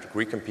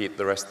recompete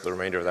the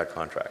remainder of that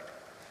contract.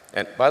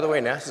 And by the way,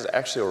 NASA's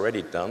actually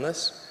already done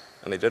this,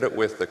 and they did it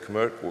with the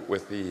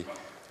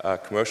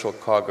commercial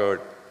cargo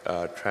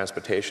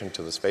transportation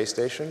to the space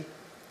station.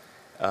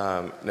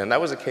 And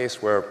that was a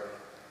case where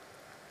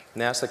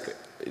NASA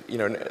you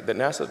know, that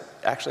NASA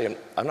actually,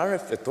 I'm not sure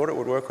if they thought it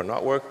would work or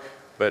not work,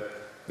 but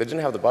they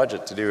didn't have the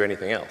budget to do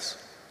anything else.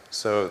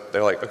 So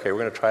they're like, okay, we're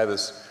going to try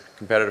this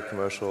competitive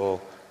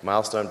commercial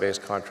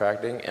milestone-based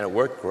contracting, and it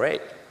worked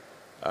great.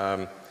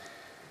 And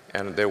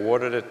they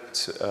awarded it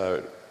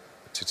to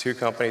two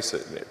companies, to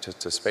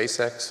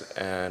SpaceX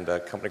and a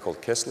company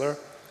called Kistler.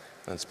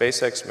 And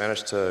SpaceX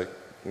managed to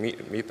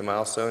meet the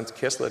milestones.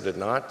 Kistler did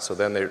not, so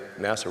then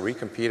NASA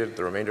recompeted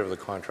the remainder of the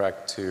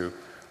contract to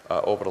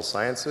Orbital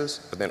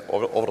Sciences, but then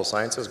Orbital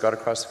Sciences got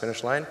across the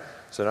finish line.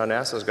 So now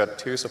NASA's got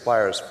two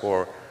suppliers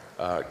for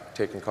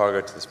taking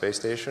cargo to the space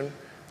station,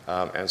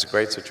 and it's a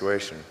great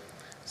situation.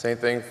 Same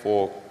thing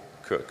for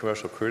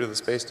commercial crew to the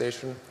space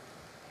station.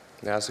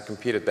 NASA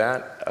competed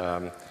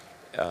that.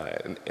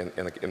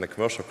 In the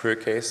commercial crew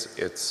case,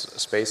 it's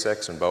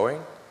SpaceX and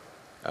Boeing.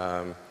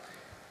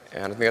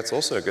 And I think that's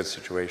also a good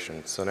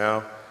situation. So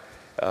now,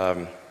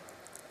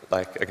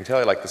 like, I can tell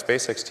you, like, the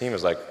SpaceX team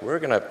is like, we're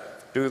going to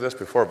do this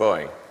before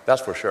Boeing.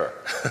 That's for sure.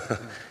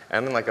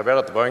 And then, like, I bet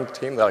at the Boeing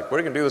team, they're like,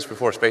 we're going to do this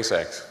before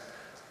SpaceX.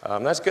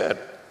 That's good.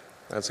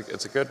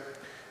 It's a good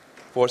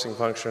forcing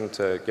function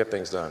to get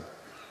things done.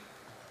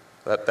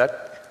 I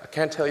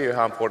can't tell you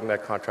how important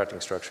that contracting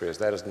structure is.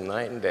 That is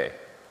night and day.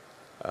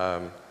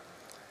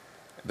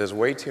 There's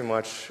way too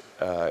much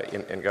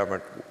in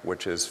government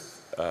which is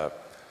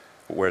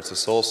where it's a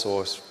sole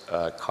source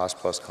cost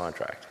plus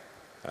contract.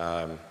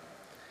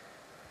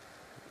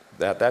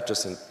 That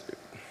just,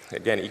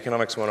 again,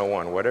 economics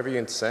 101, whatever you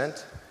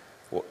incent,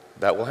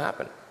 that will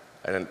happen.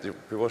 And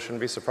people shouldn't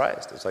be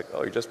surprised. It's like,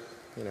 oh, you just,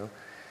 you know,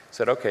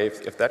 said, okay,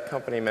 if that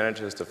company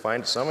manages to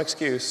find some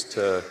excuse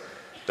to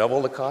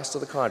double the cost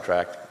of the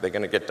contract, they're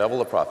going to get double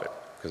the profit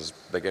because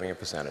they're getting a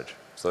percentage.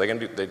 So they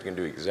can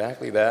do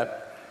exactly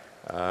that.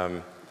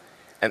 And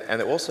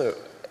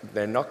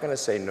they're not going to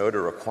say no to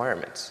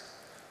requirements.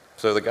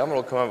 So the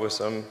government will come up with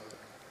some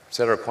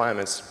set of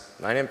requirements.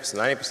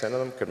 90% of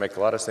them could make a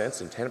lot of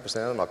sense, and 10% of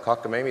them are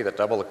cockamamie that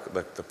double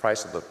the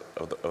price of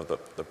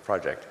the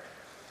project.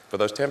 For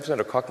those 10%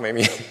 of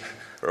cockamamie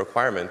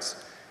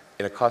requirements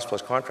in a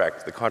cost-plus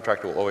contract, the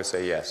contractor will always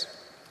say yes.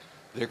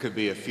 There could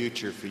be a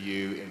future for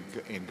you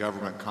in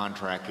government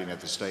contracting at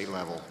the state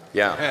level.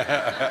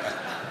 Yeah.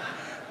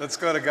 Let's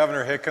go to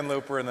Governor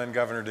Hickenlooper and then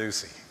Governor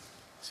Ducey.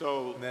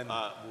 So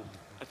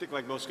I think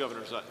like most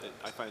governors,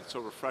 I find it so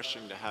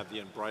refreshing to have the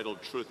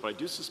unbridled truth, but I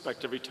do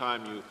suspect every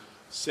time you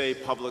say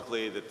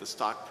publicly that the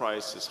stock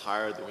price is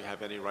higher than we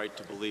have any right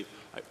to believe,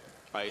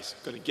 I'm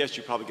going to guess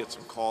you probably get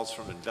some calls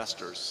from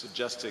investors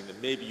suggesting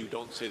that maybe you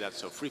don't say that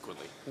so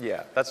frequently.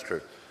 Yeah, that's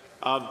true.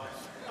 I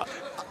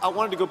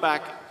wanted to go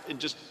back and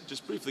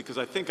just briefly, because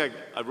I think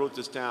I wrote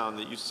this down,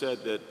 that you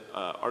said that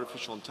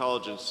artificial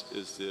intelligence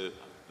is the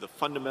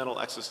fundamental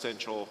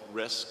existential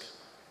risk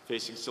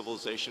facing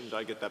civilization. Did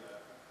I get that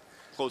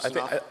close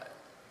enough?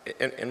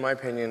 In my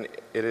opinion,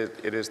 it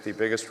is the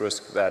biggest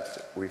risk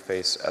that we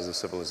face as a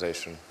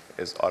civilization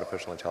is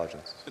artificial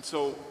intelligence. And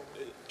so,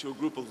 to a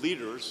group of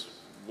leaders,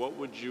 what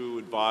would you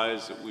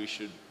advise that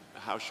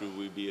how should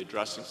we be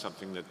addressing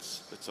something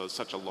that's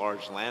such a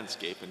large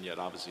landscape and yet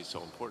obviously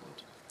so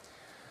important?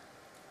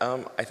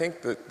 I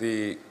think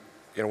that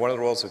one of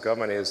the roles of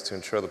government is to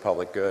ensure the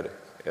public good,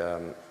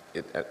 and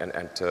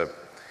to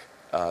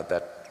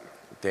that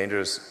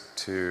dangers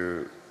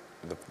to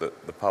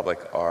the public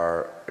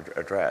are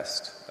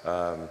addressed.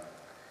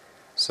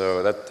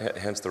 So that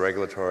hence the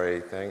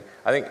regulatory thing.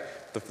 I think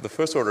the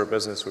first order of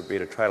business would be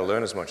to try to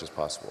learn as much as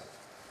possible.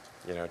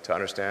 You know, to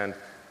understand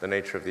the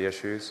nature of the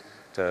issues,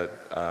 to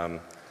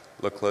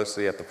look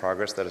closely at the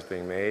progress that is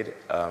being made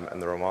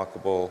and the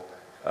remarkable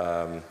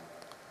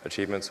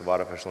achievements of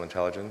artificial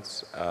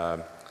intelligence. I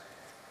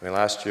mean,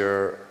 last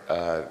year,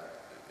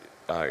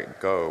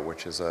 Go,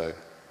 which is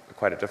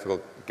quite a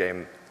difficult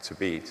game to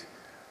beat,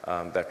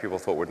 that people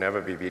thought would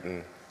never be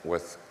beaten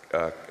with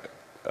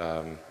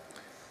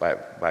by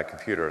a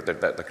computer,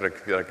 that a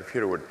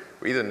computer would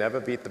either never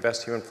beat the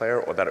best human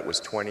player or that it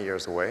was 20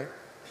 years away.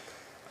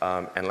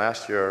 And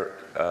last year,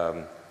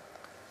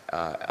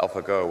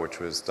 AlphaGo, which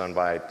was done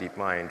by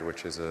DeepMind,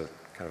 which is a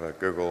kind of a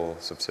Google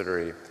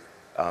subsidiary,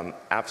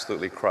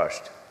 absolutely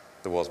crushed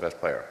the world's best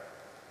player.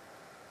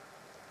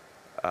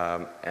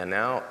 And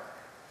now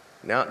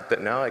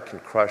it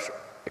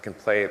can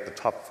play the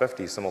top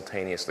 50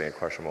 simultaneously and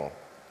crush them all.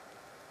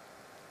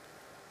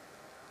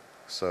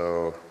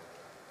 So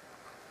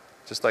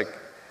just like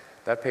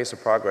that pace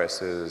of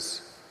progress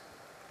is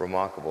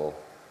remarkable.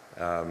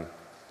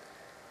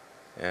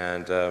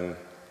 And you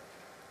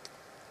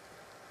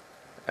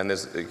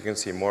can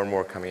see more and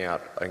more coming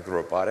out. I think the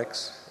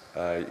robotics,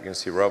 you can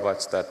see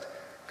robots that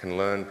can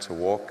learn to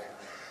walk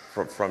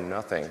from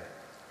nothing,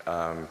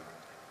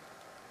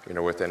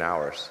 within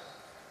hours,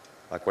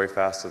 like way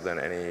faster than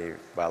any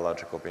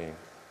biological being.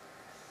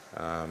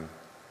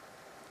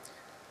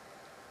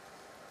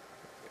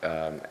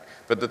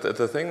 But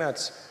the thing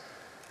that's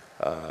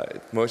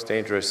most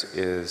dangerous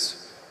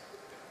is,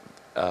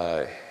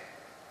 and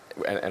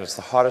it's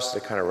the hardest to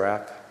kind of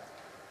wrap,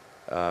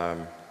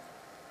 kind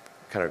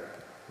of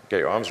get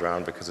your arms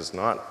around because it's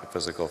not a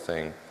physical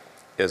thing,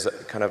 is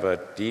kind of a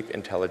deep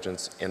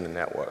intelligence in the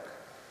network.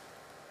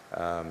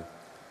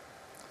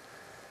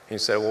 He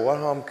said, well, what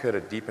harm could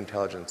a deep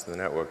intelligence in the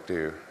network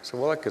do? So,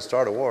 well, it could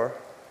start a war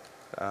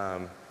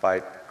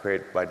by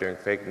doing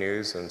fake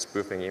news and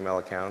spoofing email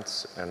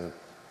accounts and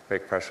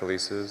fake press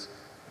releases,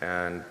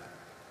 and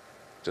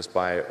just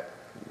by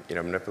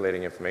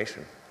manipulating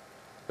information.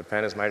 The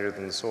pen is mightier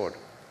than the sword.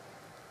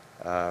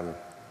 I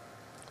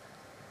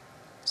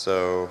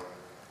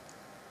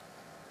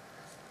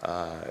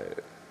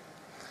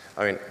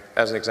mean,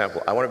 as an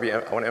example, I want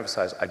to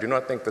emphasize, I do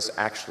not think this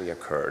actually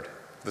occurred.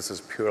 This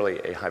is purely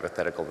a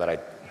hypothetical that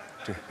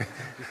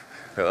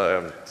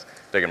I'm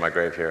digging my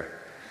grave here.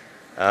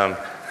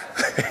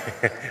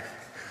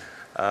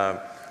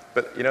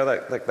 But you know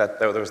that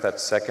there was that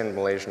second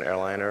Malaysian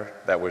airliner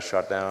that was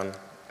shot down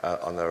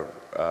on the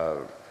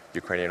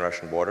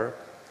Ukrainian-Russian border,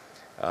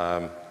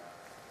 and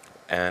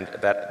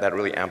that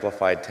really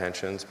amplified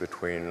tensions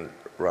between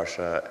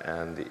Russia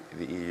and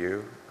the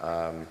EU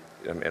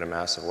in a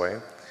massive way.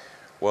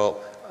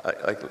 Well,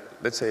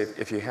 let's say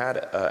if you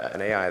had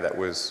an AI that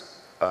was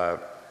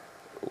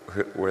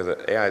where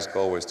the AI's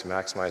goal was to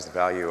maximize the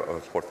value of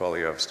a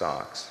portfolio of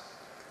stocks.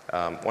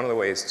 One of the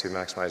ways to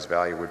maximize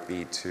value would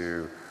be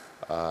to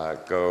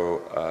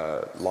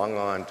go long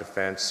on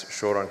defense,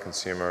 short on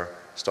consumer,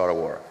 start a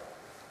war.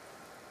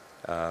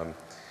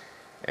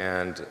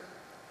 And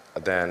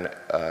then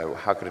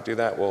how could it do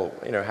that? Well,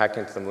 hack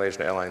into the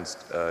Malaysian Airlines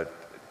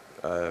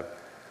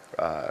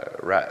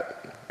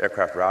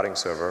aircraft routing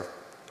server,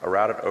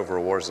 route it over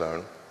a war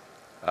zone,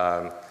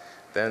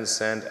 then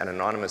send an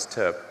anonymous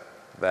tip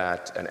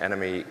that an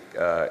enemy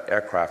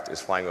aircraft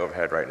is flying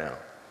overhead right now.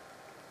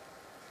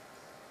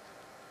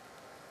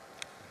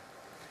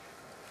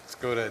 Let's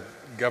go to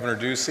Governor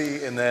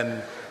Ducey, and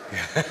then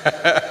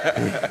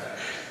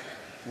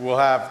we'll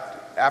have,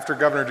 after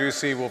Governor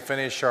Ducey, we'll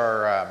finish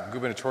our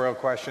gubernatorial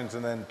questions,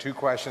 and then 2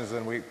 questions,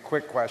 and then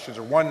quick questions,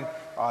 or 1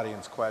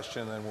 audience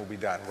question, and then we'll be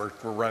done. We're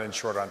running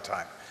short on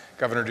time.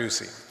 Governor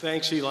Ducey.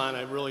 Thanks, Elon.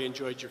 I really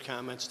enjoyed your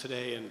comments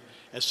today. And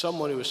as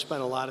someone who has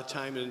spent a lot of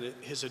time in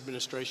his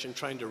administration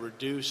trying to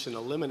reduce and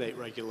eliminate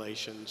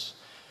regulations,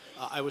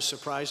 I was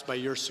surprised by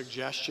your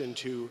suggestion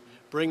to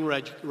bring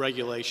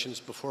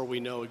regulations before we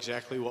know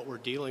exactly what we're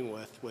dealing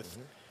with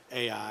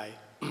AI.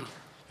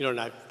 And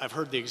I've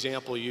heard the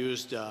example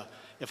used,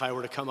 if I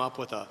were to come up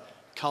with a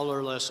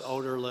colorless,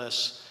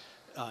 odorless,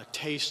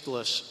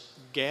 tasteless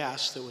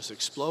gas that was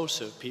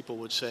explosive, people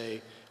would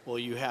say, well,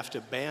 you have to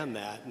ban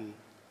that, and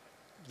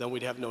then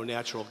we'd have no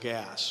natural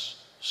gas.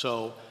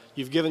 So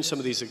you've given some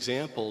of these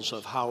examples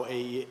of how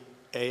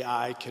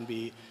AI can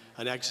be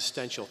an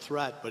existential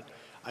threat, but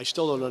I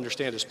still don't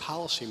understand as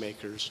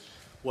policymakers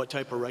what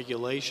type of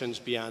regulations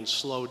beyond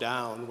slow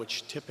down,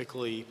 which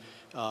typically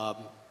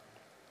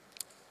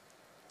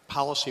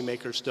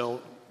policymakers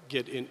don't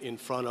get in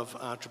front of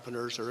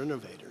entrepreneurs or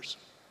innovators.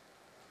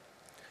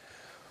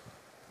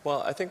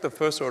 Well, I think the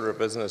first order of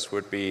business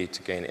would be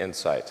to gain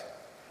insight.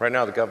 Right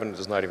now, the government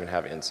does not even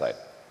have insight.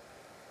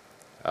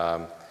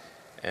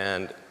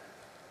 And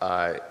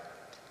I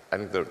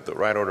think the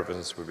right order of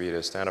business would be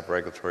to stand up a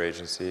regulatory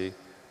agency,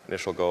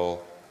 initial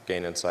goal,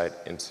 gain insight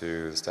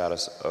into the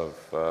status of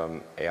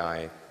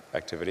AI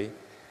activity,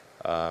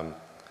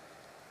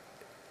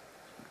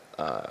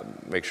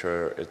 make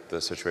sure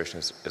the situation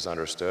is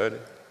understood.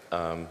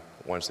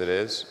 Once it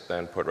is,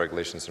 then put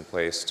regulations in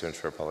place to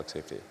ensure public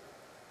safety.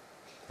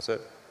 That's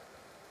it.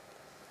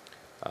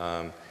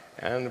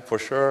 And for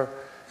sure,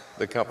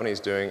 the companies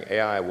doing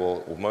AI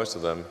will most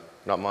of them,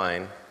 not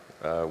mine,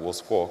 will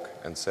squawk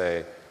and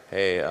say,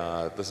 hey,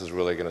 this is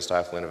really going to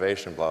stifle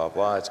innovation, blah, blah,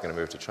 blah. It's going to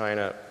move to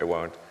China. It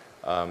won't.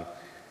 And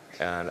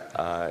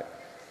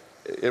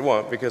it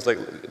won't, because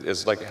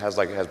has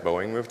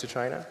Boeing moved to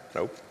China?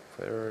 Nope.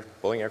 They're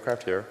building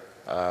aircraft here.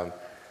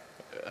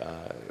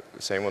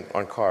 Same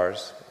on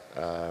cars.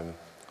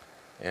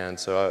 And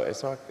so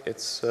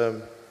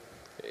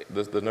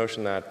the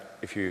notion that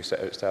if you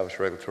establish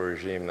a regulatory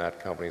regime, that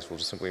companies will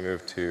just simply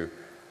move to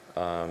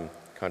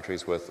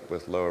countries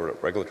with lower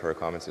regulatory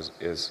requirements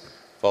is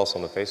false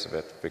on the face of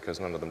it,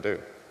 because none of them do.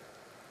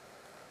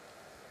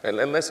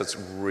 Unless it's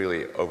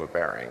really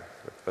overbearing,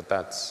 but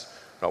that's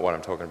not what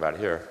I'm talking about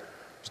here.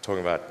 I'm just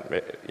talking about,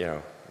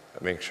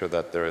 making sure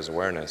that there is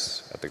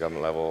awareness at the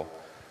government level.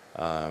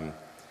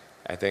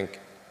 I think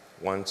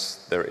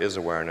once there is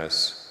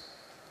awareness,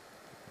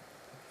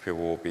 people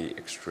will be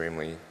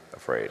extremely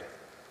afraid,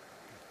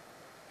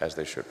 as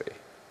they should be.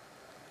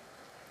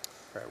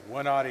 All right,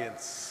 1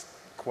 audience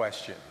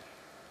question.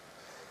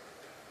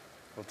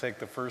 We'll take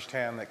the first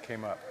hand that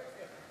came up.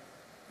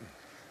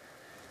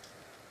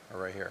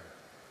 Right here.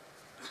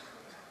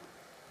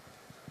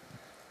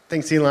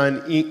 Thanks,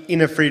 Elon.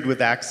 Ina Fried with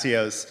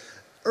Axios.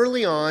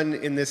 Early on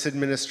in this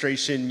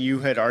administration, you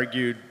had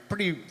argued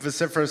pretty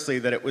vociferously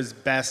that it was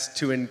best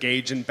to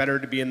engage and better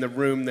to be in the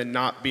room than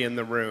not be in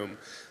the room.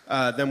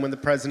 Then when the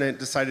president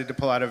decided to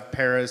pull out of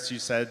Paris, you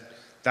said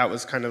that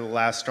was kind of the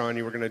last straw and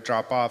you were going to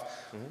drop off.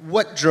 Mm-hmm.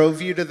 What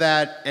drove you to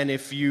that? And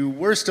if you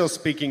were still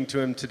speaking to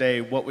him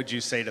today, what would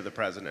you say to the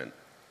president?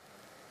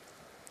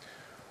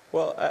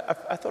 Well,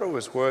 I thought it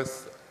was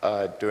worth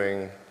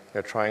doing,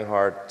 trying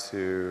hard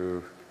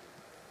to,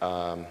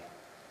 to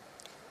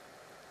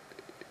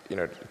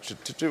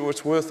do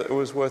what's worth. It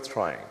was worth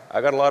trying.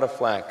 I got a lot of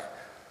flack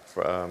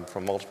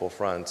from multiple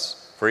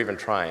fronts for even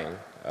trying.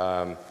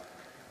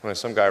 When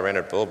some guy ran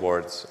at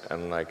billboards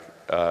and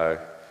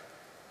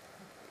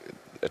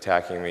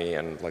attacking me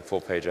and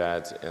full-page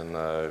ads in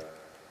the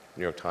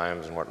New York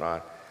Times and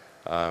whatnot,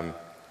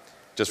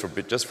 just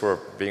for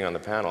being on the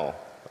panel,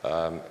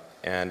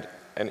 and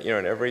in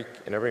every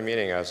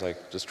meeting I was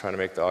just trying to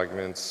make the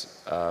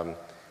arguments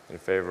in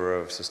favor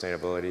of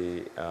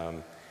sustainability,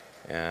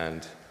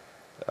 and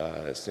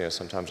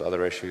sometimes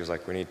other issues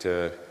we need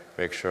to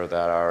make sure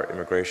that our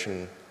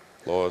immigration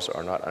laws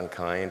are not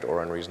unkind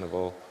or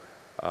unreasonable,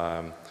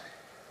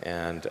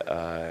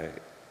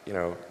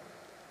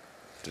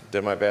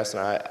 did my best,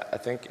 and I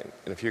think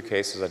in a few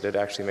cases I did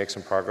actually make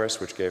some progress,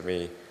 which gave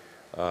me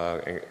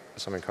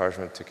some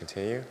encouragement to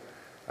continue.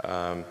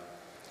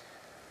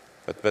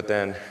 But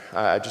then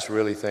I just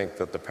really think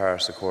that the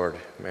Paris Accord,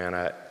 man,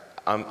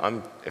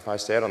 if I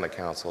stayed on the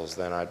councils,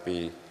 then I'd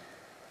be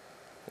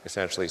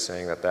essentially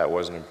saying that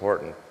wasn't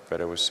important,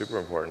 but it was super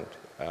important,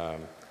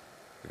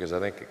 because I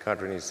think a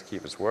country needs to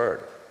keep its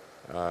word.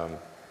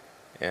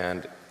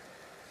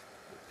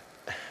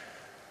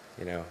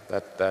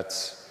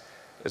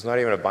 It's not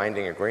even a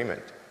binding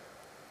agreement.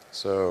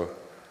 So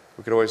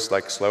we could always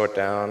slow it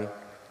down.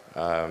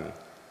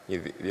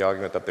 The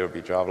argument that there would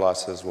be job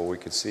losses, well, we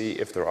could see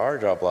if there are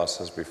job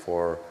losses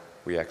before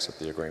we exit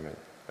the agreement.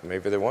 And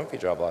maybe there won't be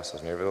job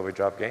losses, maybe there'll be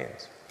job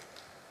gains.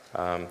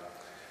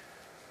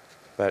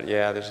 But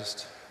yeah, there's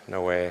just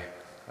no way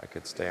I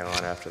could stay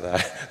on after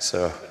that.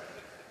 So,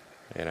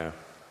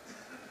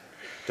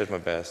 did my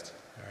best.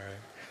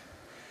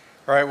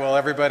 All right, well,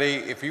 everybody,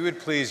 if you would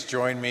please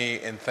join me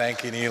in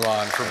thanking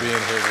Elon for being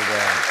here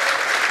today.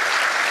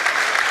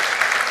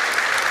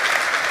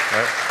 All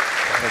right.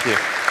 Thank you.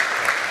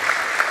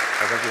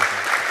 Thank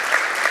you.